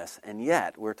wilderness. And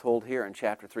yet, we're told here in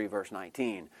chapter 3, verse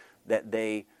 19, that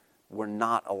they were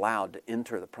not allowed to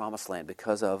enter the promised land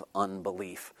because of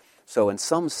unbelief. So in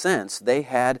some sense, they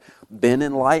had been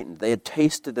enlightened. They had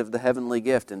tasted of the heavenly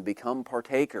gift and become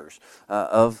partakers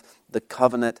of the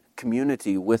covenant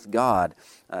community with God,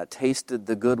 tasted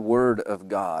the good word of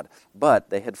God, but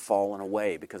they had fallen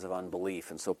away because of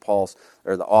unbelief. And so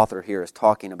the author here is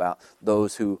talking about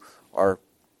those who are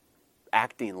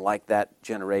acting like that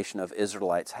generation of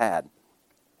Israelites had.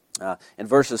 In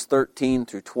verses 13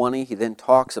 through 20, he then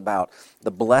talks about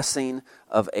the blessing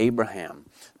of Abraham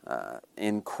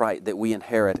in Christ, that we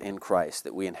inherit in Christ,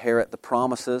 that we inherit the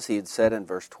promises. He had said in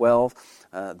verse 12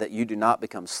 that you do not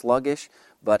become sluggish,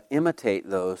 but imitate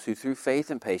those who through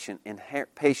faith and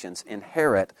patience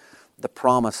inherit the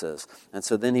promises. And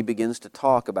so then he begins to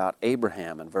talk about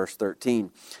Abraham in verse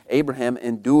 13. Abraham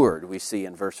endured, we see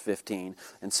in verse 15.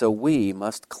 And so we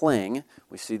must cling,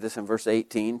 we see this in verse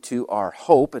 18, to our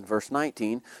hope in verse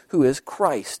 19, who is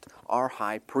Christ, our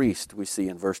high priest, we see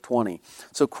in verse 20.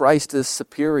 So Christ is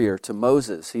superior to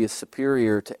Moses. He is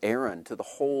superior to Aaron, to the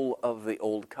whole of the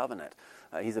old covenant.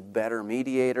 He's a better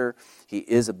mediator. He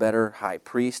is a better high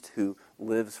priest who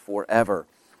lives forever.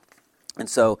 And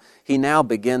so he now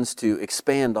begins to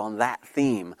expand on that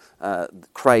theme,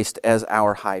 Christ as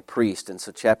our high priest. And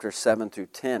so chapters 7 through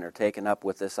 10 are taken up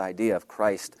with this idea of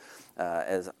Christ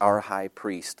as our high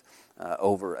priest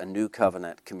over a new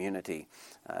covenant community.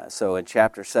 So in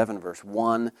chapter 7, verse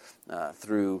 1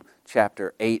 through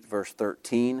chapter 8, verse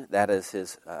 13, that is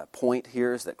his point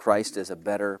here, is that Christ is a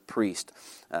better priest.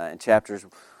 In chapters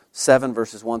 7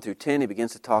 verses 1 through 10, he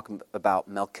begins to talk about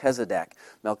Melchizedek.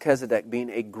 Melchizedek being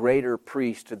a greater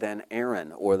priest than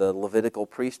Aaron or the Levitical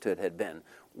priesthood had been.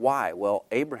 Why? Well,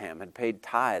 Abraham had paid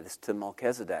tithes to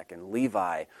Melchizedek, and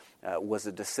Levi was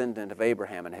a descendant of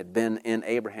Abraham and had been in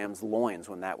Abraham's loins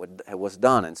when that was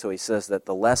done. And so he says that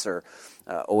the lesser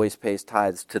always pays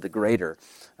tithes to the greater,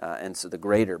 and so the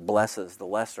greater blesses the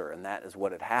lesser, and that is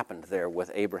what had happened there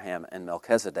with Abraham and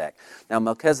Melchizedek. Now,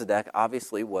 Melchizedek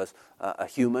obviously was a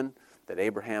human that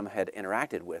Abraham had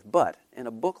interacted with, but in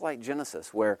a book like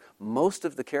Genesis, where most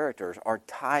of the characters are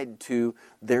tied to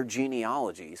their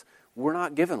genealogies, we're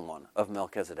not given one of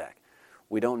Melchizedek.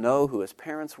 We don't know who his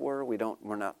parents were.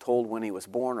 We're not told when he was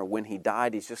born or when he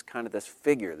died. He's just kind of this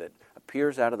figure that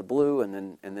appears out of the blue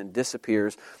and then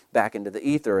disappears back into the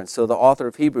ether. And so the author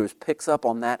of Hebrews picks up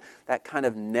on that kind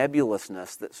of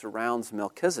nebulousness that surrounds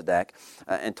Melchizedek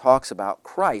and talks about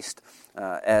Christ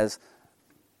as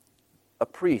a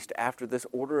priest after this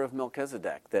order of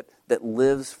Melchizedek that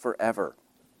lives forever,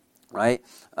 right?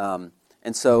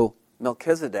 And so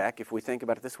Melchizedek, if we think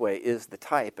about it this way, is the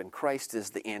type, and Christ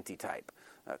is the antitype.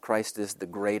 Christ is the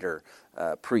greater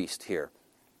priest here.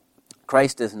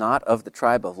 Christ is not of the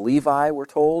tribe of Levi, we're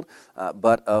told,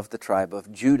 but of the tribe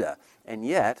of Judah. And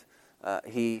yet,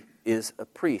 he is a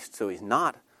priest. So he's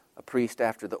not a priest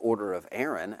after the order of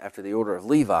Aaron, after the order of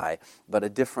Levi, but a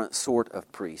different sort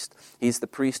of priest. He's the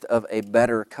priest of a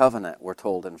better covenant, we're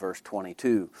told in verse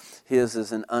 22. His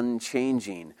is an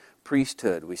unchanging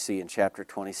priesthood, we see in chapter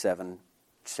 7,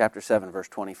 verse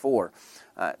 24,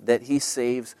 that he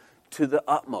saves to the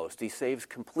utmost. He saves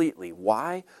completely.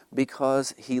 Why?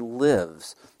 Because he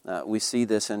lives. We see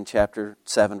this in chapter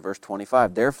 7, verse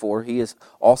 25. Therefore, he is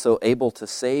also able to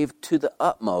save to the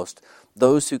utmost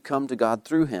those who come to God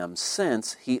through him,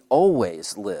 since he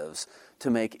always lives to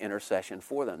make intercession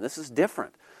for them. This is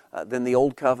different than the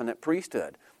Old Covenant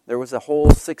priesthood. There was a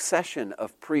whole succession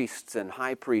of priests and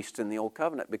high priests in the Old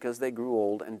Covenant because they grew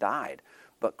old and died.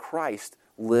 But Christ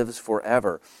lives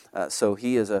forever. So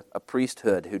he is a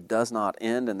priesthood who does not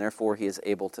end, and therefore he is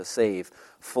able to save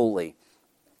fully.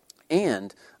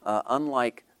 And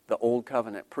unlike the Old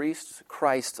Covenant priests,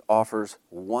 Christ offers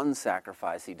one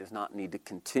sacrifice. He does not need to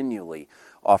continually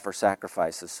offer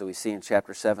sacrifices. So we see in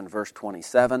chapter 7, verse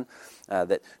 27,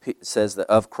 that it says that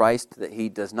of Christ that he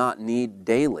does not need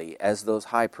daily, as those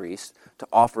high priests, to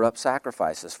offer up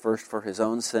sacrifices, first for his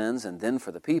own sins and then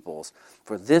for the people's.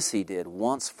 For this he did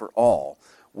once for all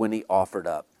when he offered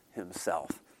up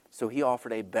himself. So he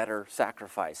offered a better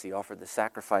sacrifice. He offered the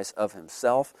sacrifice of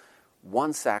himself,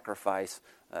 one sacrifice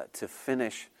to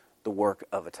finish the work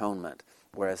of atonement,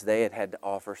 whereas they had to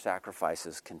offer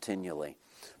sacrifices continually.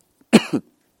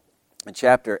 In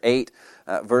chapter 8,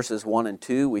 verses 1 and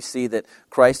 2, we see that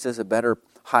Christ is a better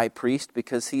high priest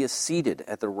because he is seated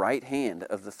at the right hand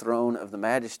of the throne of the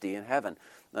majesty in heaven.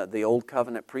 The Old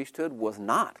Covenant priesthood was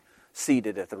not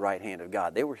seated at the right hand of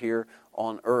God. They were here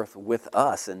on earth with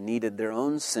us and needed their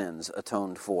own sins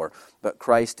atoned for. But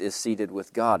Christ is seated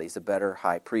with God. He's a better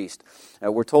high priest.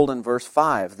 We're told in verse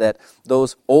 5 that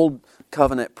those Old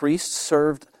Covenant priests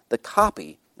served the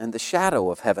copy and the shadow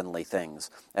of heavenly things,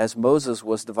 as Moses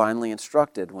was divinely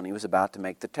instructed when he was about to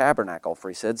make the tabernacle. For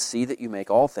he said, "See that you make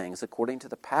all things according to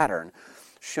the pattern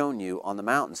shown you on the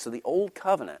mountain." So the Old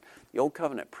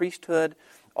Covenant priesthood,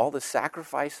 all the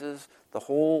sacrifices, the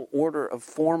whole order of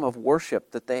form of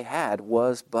worship that they had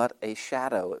was but a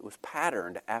shadow. It was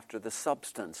patterned after the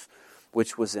substance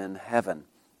which was in heaven.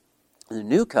 The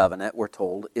New Covenant, we're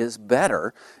told, is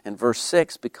better in verse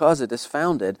 6 because it is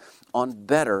founded on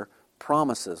better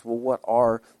promises. Well, what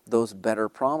are those better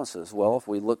promises? Well, if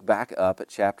we look back up at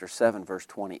chapter 7, verse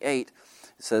 28,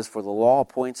 it says, "For the law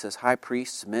appoints as high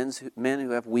priests men who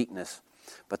have weakness,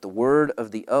 but the word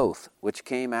of the oath which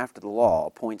came after the law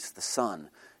appoints the Son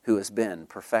who has been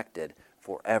perfected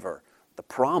forever." The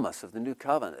promise of the New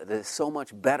Covenant that is so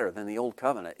much better than the Old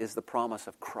Covenant is the promise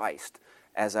of Christ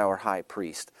as our high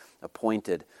priest,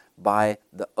 appointed by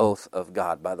the oath of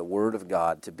God, by the word of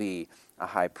God, to be a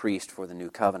high priest for the New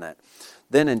Covenant.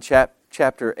 Then in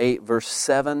chapter 8, verse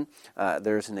 7,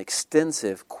 there's an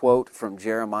extensive quote from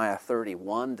Jeremiah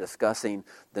 31 discussing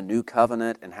the New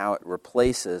Covenant and how it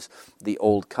replaces the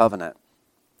Old Covenant.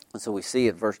 And so we see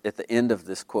at the end of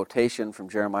this quotation from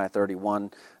Jeremiah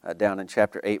 31, down in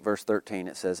chapter 8, verse 13,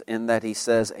 it says, "In that he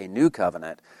says a new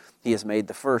covenant, he has made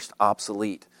the first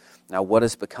obsolete. Now what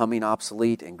is becoming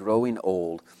obsolete and growing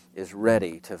old is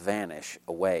ready to vanish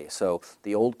away." So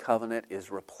the Old Covenant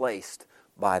is replaced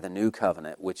by the New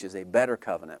Covenant, which is a better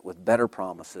covenant with better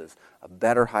promises, a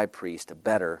better high priest, a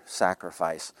better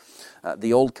sacrifice.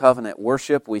 The Old Covenant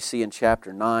worship we see in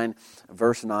chapter 9,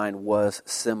 verse 9, was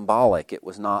symbolic. It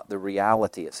was not the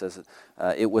reality. It says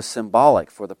it was symbolic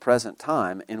for the present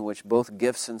time in which both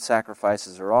gifts and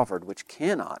sacrifices are offered, which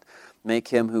cannot make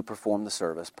him who performed the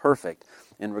service perfect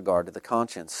in regard to the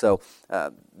conscience. So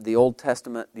the Old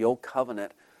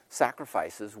Covenant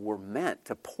sacrifices were meant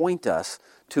to point us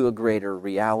to a greater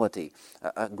reality,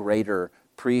 a greater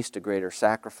priest, a greater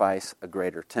sacrifice, a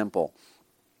greater temple.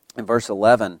 In verse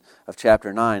 11 of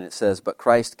chapter 9 it says, "But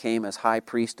Christ came as high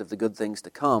priest of the good things to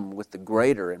come with the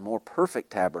greater and more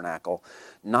perfect tabernacle,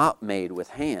 not made with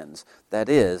hands, that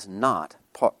is, not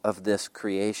part of this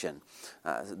creation."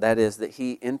 That is, that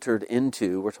he entered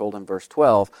into, we're told in verse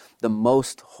 12, the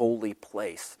most holy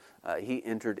place. He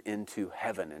entered into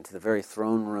heaven, into the very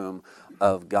throne room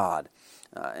of God.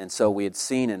 And so we had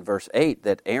seen in verse 8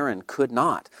 that Aaron could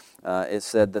not. It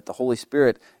said that the Holy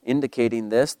Spirit indicating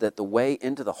this, that the way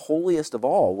into the holiest of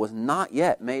all was not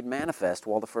yet made manifest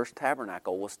while the first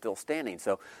tabernacle was still standing.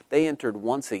 So they entered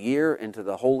once a year into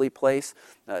the holy place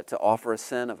to offer a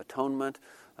sin of atonement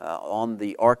on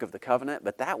the Ark of the Covenant,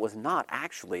 but that was not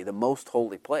actually the most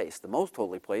holy place. The most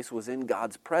holy place was in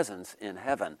God's presence in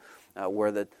heaven,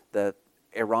 where the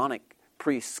Aaronic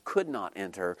priests could not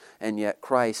enter, and yet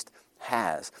Christ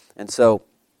has. And so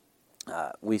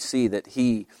we see that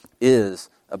he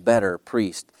is a better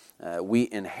priest. We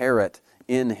inherit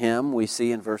in him, we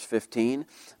see in verse 15,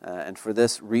 and for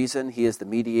this reason he is the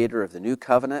mediator of the new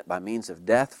covenant by means of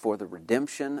death for the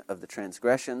redemption of the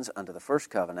transgressions under the first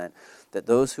covenant, that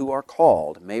those who are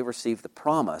called may receive the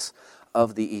promise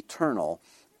of the eternal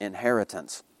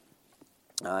inheritance.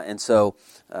 And so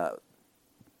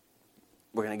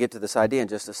we're going to get to this idea in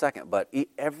just a second, but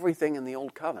everything in the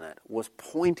Old Covenant was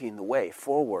pointing the way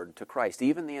forward to Christ.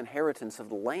 Even the inheritance of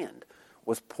the land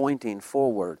was pointing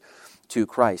forward to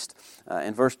Christ.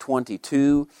 In verse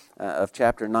 22 of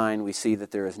chapter 9, we see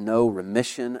that there is no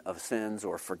remission of sins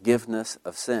or forgiveness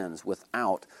of sins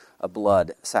without a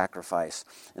blood sacrifice.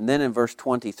 And then in verse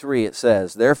 23 it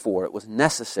says, "Therefore it was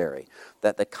necessary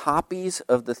that the copies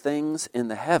of the things in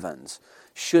the heavens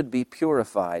should be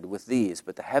purified with these,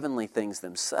 but the heavenly things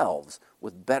themselves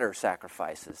with better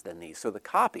sacrifices than these." So the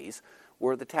copies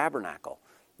were the tabernacle,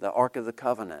 the Ark of the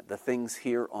Covenant, the things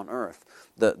here on earth.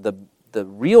 The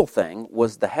real thing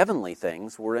was the heavenly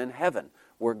things were in heaven,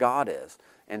 where God is.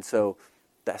 And so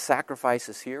the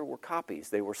sacrifices here were copies.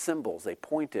 They were symbols. They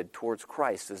pointed towards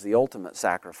Christ as the ultimate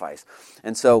sacrifice.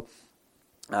 And so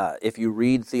if you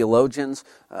read theologians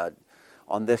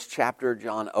on this chapter,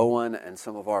 John Owen and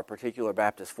some of our particular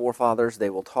Baptist forefathers, they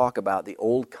will talk about the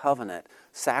Old Covenant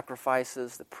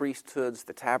sacrifices, the priesthoods,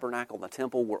 the tabernacle, and the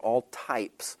temple were all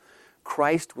types.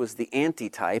 Christ was the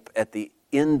antitype at the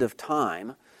end of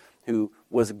time, who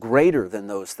was greater than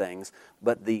those things,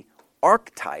 but the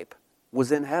archetype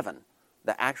was in heaven.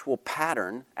 The actual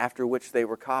pattern after which they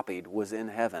were copied was in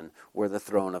heaven, where the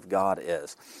throne of God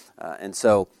is. And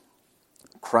so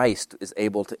Christ is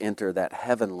able to enter that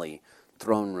heavenly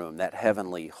throne room, that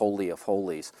heavenly Holy of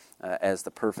Holies, as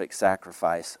the perfect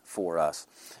sacrifice for us.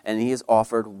 And he is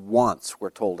offered once,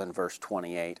 we're told in verse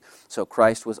 28. So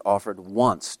Christ was offered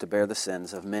once to bear the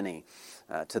sins of many.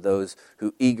 To those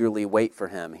who eagerly wait for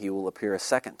him, he will appear a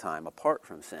second time apart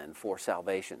from sin for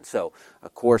salvation. So,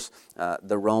 of course,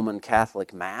 the Roman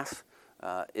Catholic Mass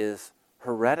is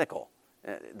heretical.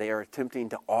 They are attempting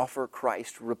to offer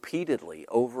Christ repeatedly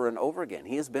over and over again.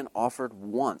 He has been offered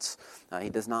once. He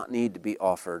does not need to be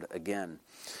offered again.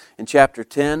 In chapter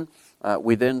 10,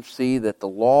 we then see that the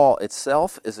law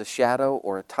itself is a shadow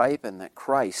or a type, and that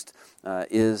Christ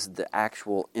is the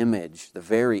actual image, the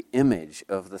very image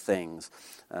of the things.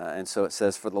 And so it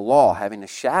says, "For the law, having a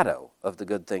shadow of the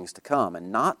good things to come,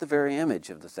 and not the very image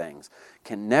of the things,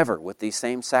 can never, with these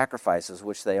same sacrifices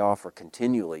which they offer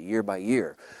continually, year by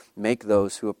year, make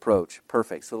those who approach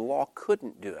perfect." So the law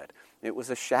couldn't do it. It was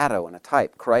a shadow and a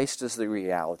type. Christ is the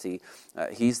reality.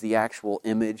 He's the actual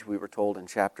image, we were told in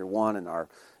chapter 1 in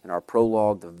our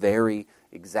prologue, the very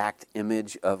exact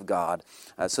image of God.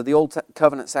 So the Old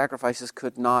Covenant sacrifices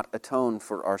could not atone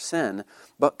for our sin,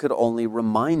 but could only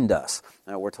remind us.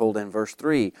 We're told in verse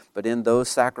 3, "But in those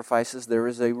sacrifices there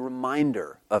is a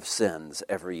reminder of sins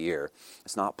every year."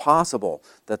 It's not possible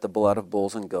that the blood of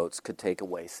bulls and goats could take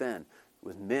away sin. It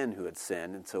was men who had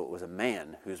sinned, and so it was a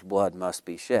man whose blood must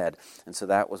be shed. And so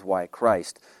that was why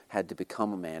Christ had to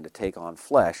become a man, to take on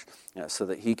flesh, so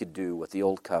that he could do what the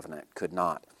Old Covenant could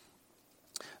not.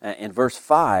 In verse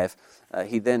 5,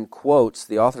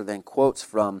 the author then quotes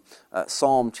from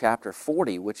Psalm chapter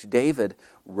 40, which David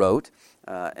wrote,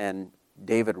 and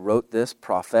David wrote this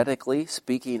prophetically,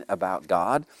 speaking about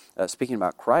God, speaking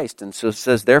about Christ. And so it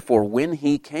says, "Therefore, when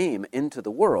he came into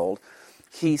the world,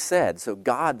 he said," so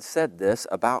God said this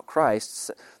about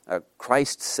Christ.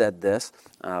 Christ said this,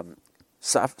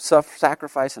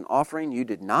 "Sacrifice and offering you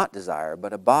did not desire,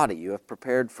 but a body you have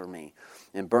prepared for me.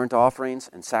 In burnt offerings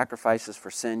and sacrifices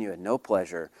for sin you had no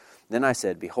pleasure. Then I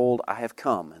said, Behold, I have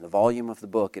come. In the volume of the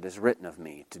book it is written of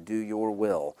me, to do your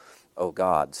will, O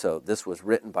God." So this was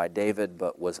written by David,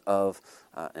 but was of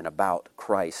and about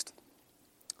Christ.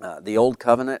 The old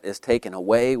covenant is taken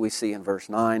away, we see in verse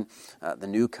 9. The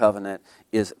new covenant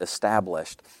is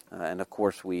established. And of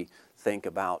course we think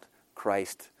about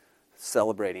Christ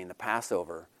celebrating the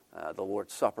Passover, the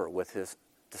Lord's Supper with his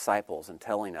disciples, and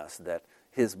telling us that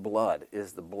his blood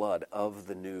is the blood of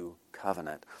the new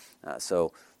covenant.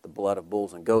 So the blood of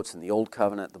bulls and goats in the old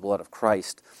covenant, the blood of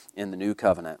Christ in the new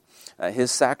covenant.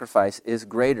 His sacrifice is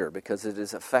greater because it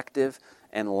is effective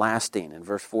and lasting. In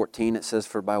verse 14 it says,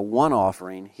 "For by one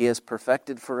offering he has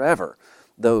perfected forever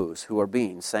those who are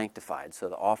being sanctified." So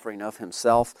the offering of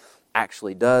himself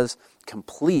actually does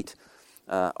complete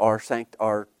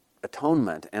our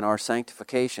atonement and our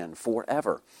sanctification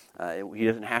forever. He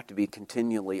doesn't have to be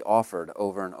continually offered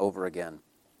over and over again.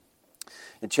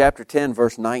 In chapter 10,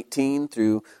 verse 19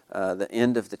 through the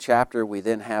end of the chapter, we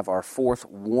then have our fourth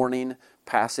warning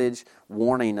passage,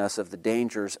 warning us of the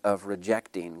dangers of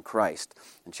rejecting Christ.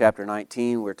 In chapter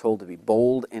 19, we're told to be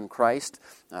bold in Christ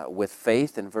with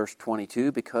faith in verse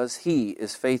 22, because he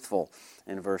is faithful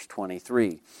in verse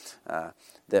 23.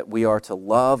 That we are to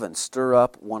love and stir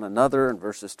up one another in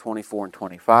verses 24 and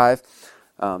 25.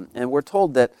 And we're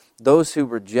told that those who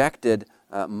rejected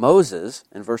Moses,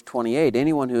 in verse 28,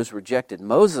 anyone who has rejected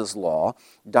Moses' law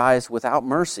dies without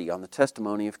mercy on the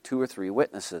testimony of 2 or 3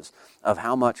 witnesses. Of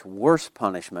how much worse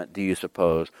punishment, do you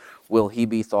suppose, will he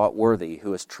be thought worthy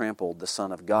who has trampled the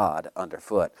Son of God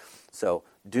underfoot? So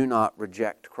do not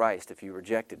reject Christ. If you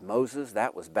rejected Moses,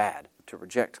 that was bad. To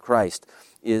reject Christ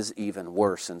is even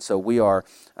worse. And so we are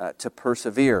to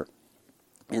persevere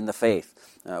in the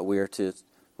faith. We are to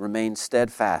remain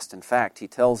steadfast. In fact, he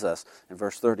tells us in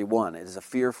verse 31, it is a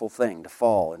fearful thing to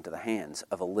fall into the hands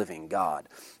of a living God.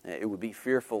 It would be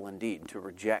fearful indeed to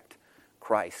reject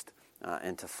Christ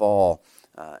and to fall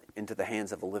into the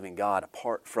hands of a living God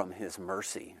apart from his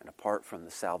mercy and apart from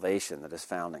the salvation that is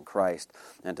found in Christ,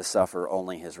 and to suffer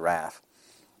only his wrath.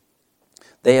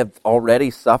 They have already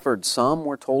suffered some,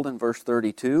 we're told in verse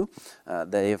 32.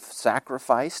 They have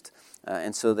sacrificed,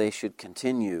 and so they should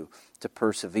continue to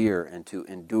persevere and to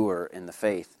endure in the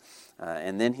faith.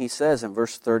 And then he says in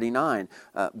verse 39,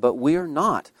 but we are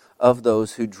not of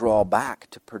those who draw back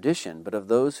to perdition, but of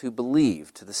those who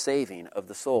believe to the saving of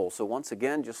the soul. So once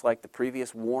again, just like the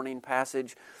previous warning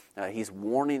passage, he's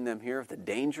warning them here of the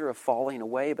danger of falling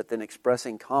away, but then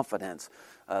expressing confidence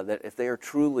that if they are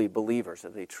truly believers,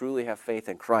 if they truly have faith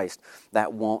in Christ,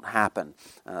 that won't happen.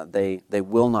 They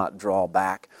will not draw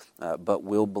back, but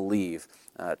will believe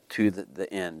to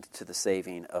the end, to the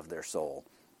saving of their soul.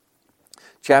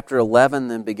 Chapter 11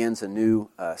 then begins a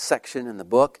new section in the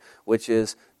book, which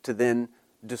is to then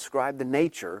describe the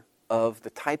nature of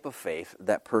the type of faith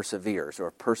that perseveres,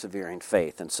 or persevering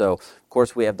faith. And so, of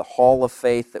course, we have the hall of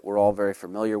faith that we're all very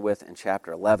familiar with in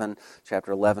chapter 11.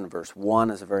 Chapter 11, verse 1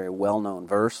 is a very well-known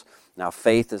verse. Now,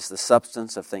 faith is the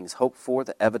substance of things hoped for,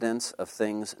 the evidence of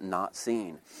things not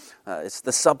seen. It's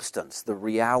the substance, the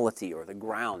reality, or the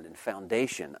ground and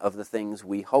foundation of the things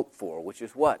we hope for, which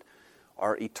is what?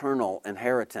 Our eternal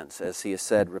inheritance, as he has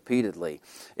said repeatedly.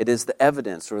 It is the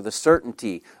evidence or the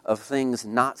certainty of things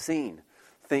not seen.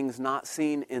 Things not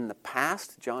seen in the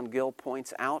past, John Gill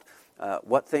points out,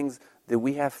 what things that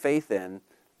we have faith in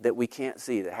that we can't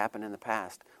see that happened in the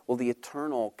past. Well, the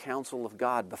eternal counsel of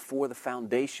God before the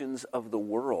foundations of the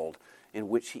world in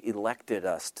which he elected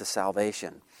us to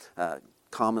salvation,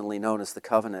 commonly known as the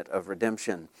covenant of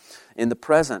redemption. In the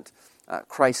present,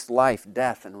 Christ's life,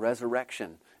 death, and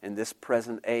resurrection in this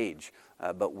present age,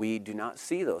 but we do not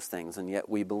see those things, and yet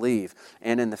we believe.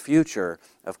 And in the future,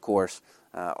 of course,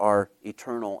 our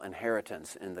eternal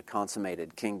inheritance in the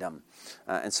consummated kingdom.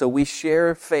 And so we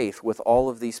share faith with all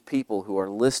of these people who are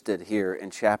listed here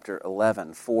in chapter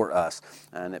 11 for us.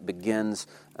 And it begins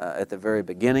at the very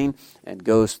beginning and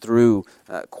goes through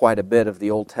quite a bit of the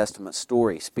Old Testament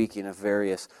story, speaking of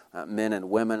various men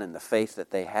and women and the faith that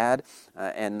they had.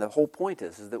 And the whole point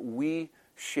is that we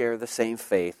share the same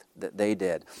faith that they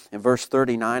did. In verse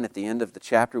 39, at the end of the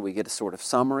chapter, we get a sort of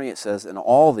summary. It says, "And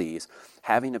all these,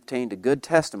 having obtained a good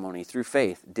testimony through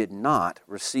faith, did not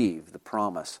receive the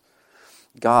promise.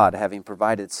 God having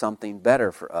provided something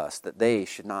better for us, that they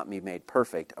should not be made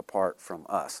perfect apart from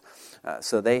us."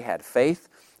 So they had faith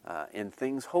in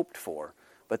things hoped for,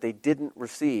 but they didn't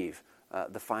receive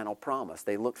the final promise.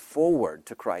 They looked forward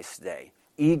to Christ's day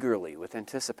eagerly, with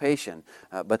anticipation,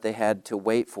 but they had to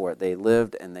wait for it. They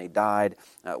lived and they died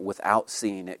without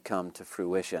seeing it come to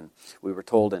fruition. We were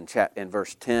told in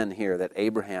verse 10 here that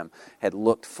Abraham had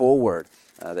looked forward,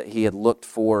 that he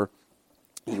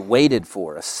waited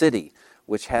for a city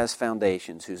which has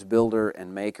foundations, whose builder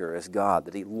and maker is God,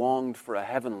 that he longed for a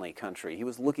heavenly country. He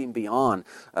was looking beyond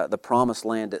the promised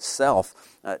land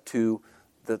itself to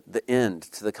the end,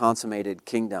 to the consummated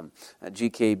kingdom.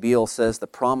 G.K. Beale says, "The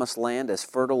promised land, as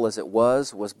fertile as it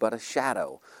was but a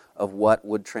shadow of what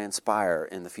would transpire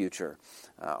in the future."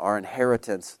 Our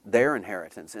inheritance, their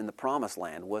inheritance in the promised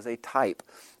land, was a type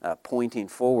pointing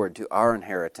forward to our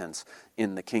inheritance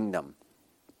in the kingdom.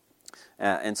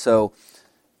 And so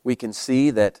we can see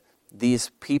that these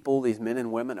people, these men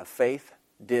and women of faith,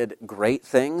 did great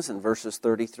things in verses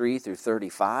 33 through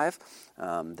 35,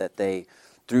 that they,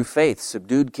 through faith,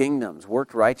 subdued kingdoms,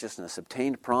 worked righteousness,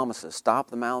 obtained promises,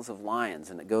 stopped the mouths of lions,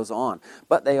 and it goes on.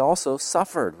 But they also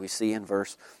suffered, we see in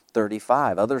verse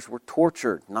 35. Others were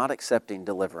tortured, not accepting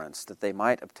deliverance, that they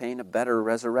might obtain a better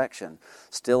resurrection.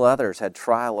 Still others had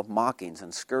trial of mockings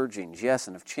and scourgings, yes,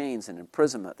 and of chains and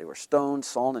imprisonment. They were stoned,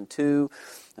 sawn in two,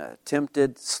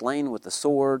 tempted, slain with the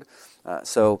sword.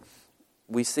 So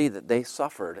we see that they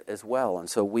suffered as well, and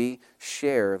so we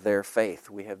share their faith.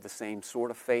 We have the same sort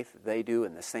of faith that they do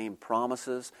and the same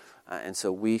promises, and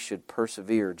so we should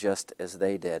persevere just as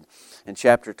they did. In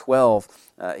chapter 12,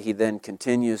 he then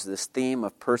continues this theme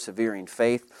of persevering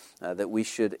faith, that we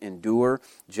should endure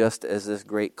just as this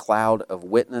great cloud of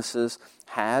witnesses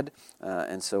had,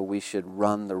 and so we should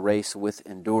run the race with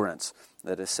endurance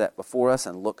that is set before us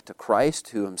and look to Christ,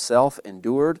 who himself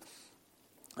endured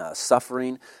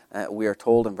suffering. We are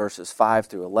told in verses 5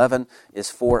 through 11 is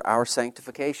for our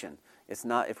sanctification. It's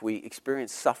not, if we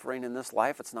experience suffering in this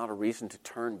life, it's not a reason to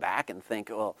turn back and think,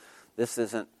 well, this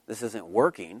isn't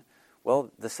working.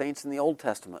 Well, the saints in the Old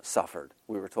Testament suffered,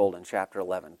 we were told in chapter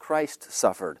 11. Christ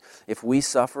suffered. If we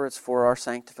suffer, it's for our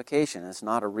sanctification. It's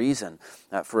not a reason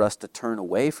for us to turn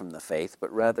away from the faith,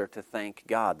 but rather to thank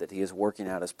God that he is working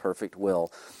out his perfect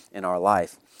will in our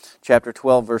life. Chapter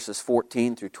 12, verses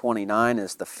 14 through 29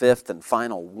 is the fifth and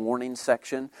final warning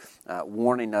section,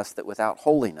 warning us that without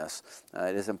holiness,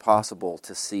 it is impossible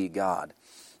to see God.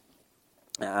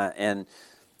 And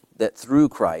that through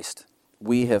Christ,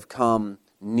 we have come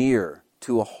near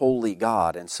to a holy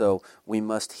God, and so we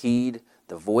must heed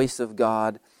the voice of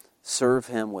God, serve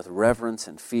him with reverence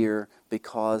and fear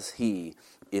because he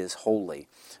is holy.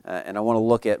 And I want to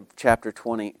look at chapter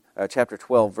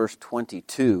 12, verse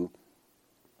 22.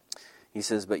 He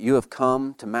says, "But you have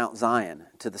come to Mount Zion,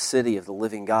 to the city of the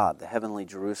living God, the heavenly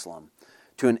Jerusalem,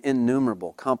 to an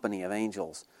innumerable company of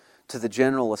angels, to the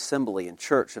general assembly and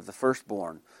church of the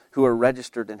firstborn who are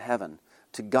registered in heaven,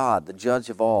 to God, the judge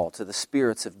of all, to the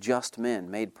spirits of just men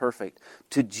made perfect,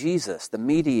 to Jesus, the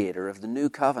mediator of the new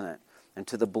covenant, and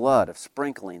to the blood of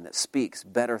sprinkling that speaks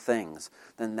better things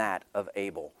than that of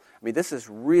Abel." I mean, this is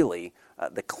really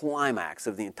the climax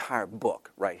of the entire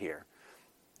book right here.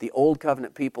 The Old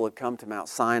Covenant people had come to Mount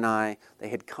Sinai. They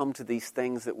had come to these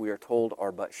things that we are told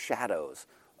are but shadows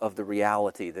of the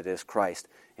reality that is Christ.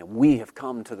 And we have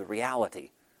come to the reality.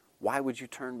 Why would you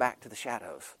turn back to the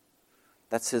shadows?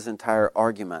 That's his entire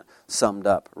argument summed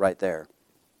up right there.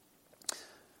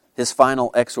 His final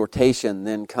exhortation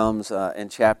then comes in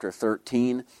chapter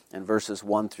 13 and verses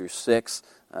 1 through 6,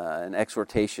 an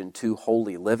exhortation to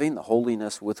holy living, the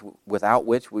holiness without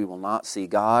which we will not see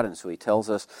God. And so he tells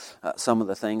us some of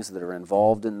the things that are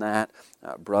involved in that,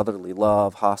 brotherly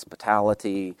love,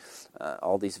 hospitality,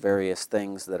 all these various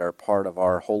things that are part of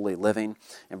our holy living.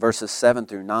 In verses 7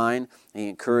 through 9, he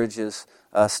encourages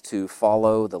us to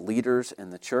follow the leaders in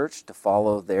the church, to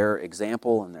follow their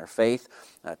example and their faith,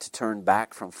 to turn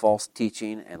back from false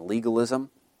teaching and legalism.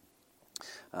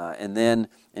 And then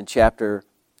in chapter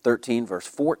 13, verse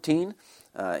 14,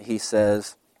 he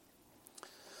says,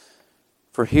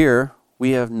 "For here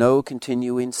we have no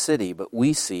continuing city, but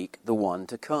we seek the one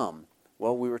to come."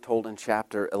 Well, we were told in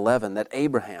chapter 11 that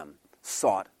Abraham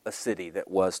sought a city that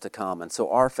was to come. And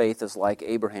so our faith is like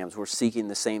Abraham's. We're seeking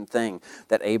the same thing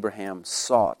that Abraham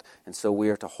sought. And so we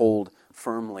are to hold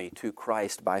firmly to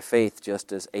Christ by faith,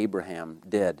 just as Abraham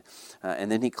did.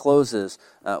 And then he closes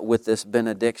with this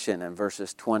benediction in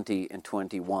verses 20 and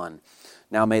 21.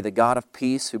 "Now may the God of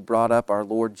peace, who brought up our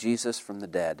Lord Jesus from the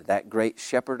dead, that great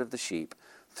shepherd of the sheep,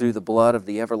 through the blood of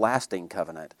the everlasting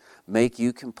covenant, make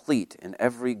you complete in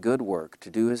every good work to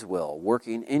do his will,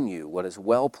 working in you what is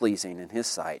well-pleasing in his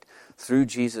sight, through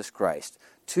Jesus Christ,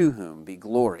 to whom be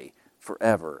glory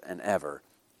forever and ever.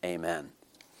 Amen."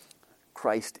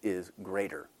 Christ is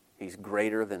greater. He's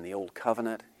greater than the old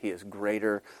covenant. He is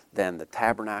greater than the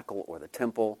tabernacle or the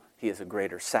temple. He is a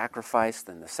greater sacrifice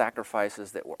than the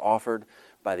sacrifices that were offered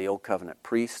by the old covenant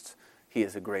priests. He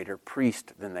is a greater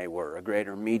priest than they were, a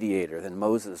greater mediator than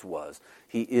Moses was.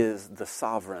 He is the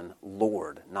sovereign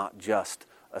Lord, not just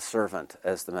a servant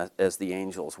as the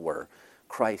angels were.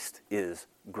 Christ is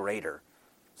greater.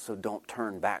 So don't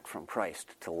turn back from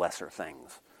Christ to lesser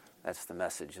things. That's the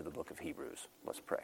message of the book of Hebrews. Let's pray.